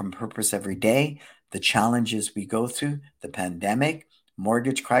living from purpose every day, the challenges we go through, the pandemic,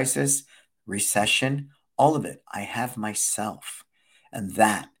 mortgage crisis, recession, all of it, I have myself. And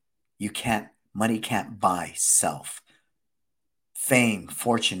that money can't buy self. Fame,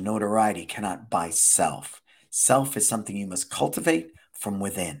 fortune, notoriety cannot buy self. Self is something you must cultivate from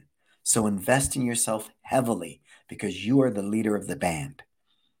within. So invest in yourself heavily because you are the leader of the band.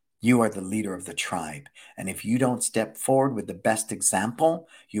 You are the leader of the tribe. And if you don't step forward with the best example,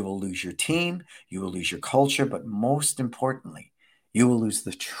 you will lose your team, you will lose your culture, but most importantly, you will lose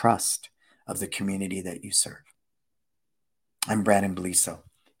the trust of the community that you serve. I'm Brandon Beliso.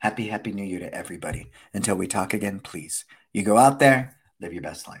 Happy New Year to everybody. Until we talk again, please, you go out there, live your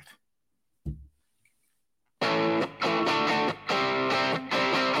best life.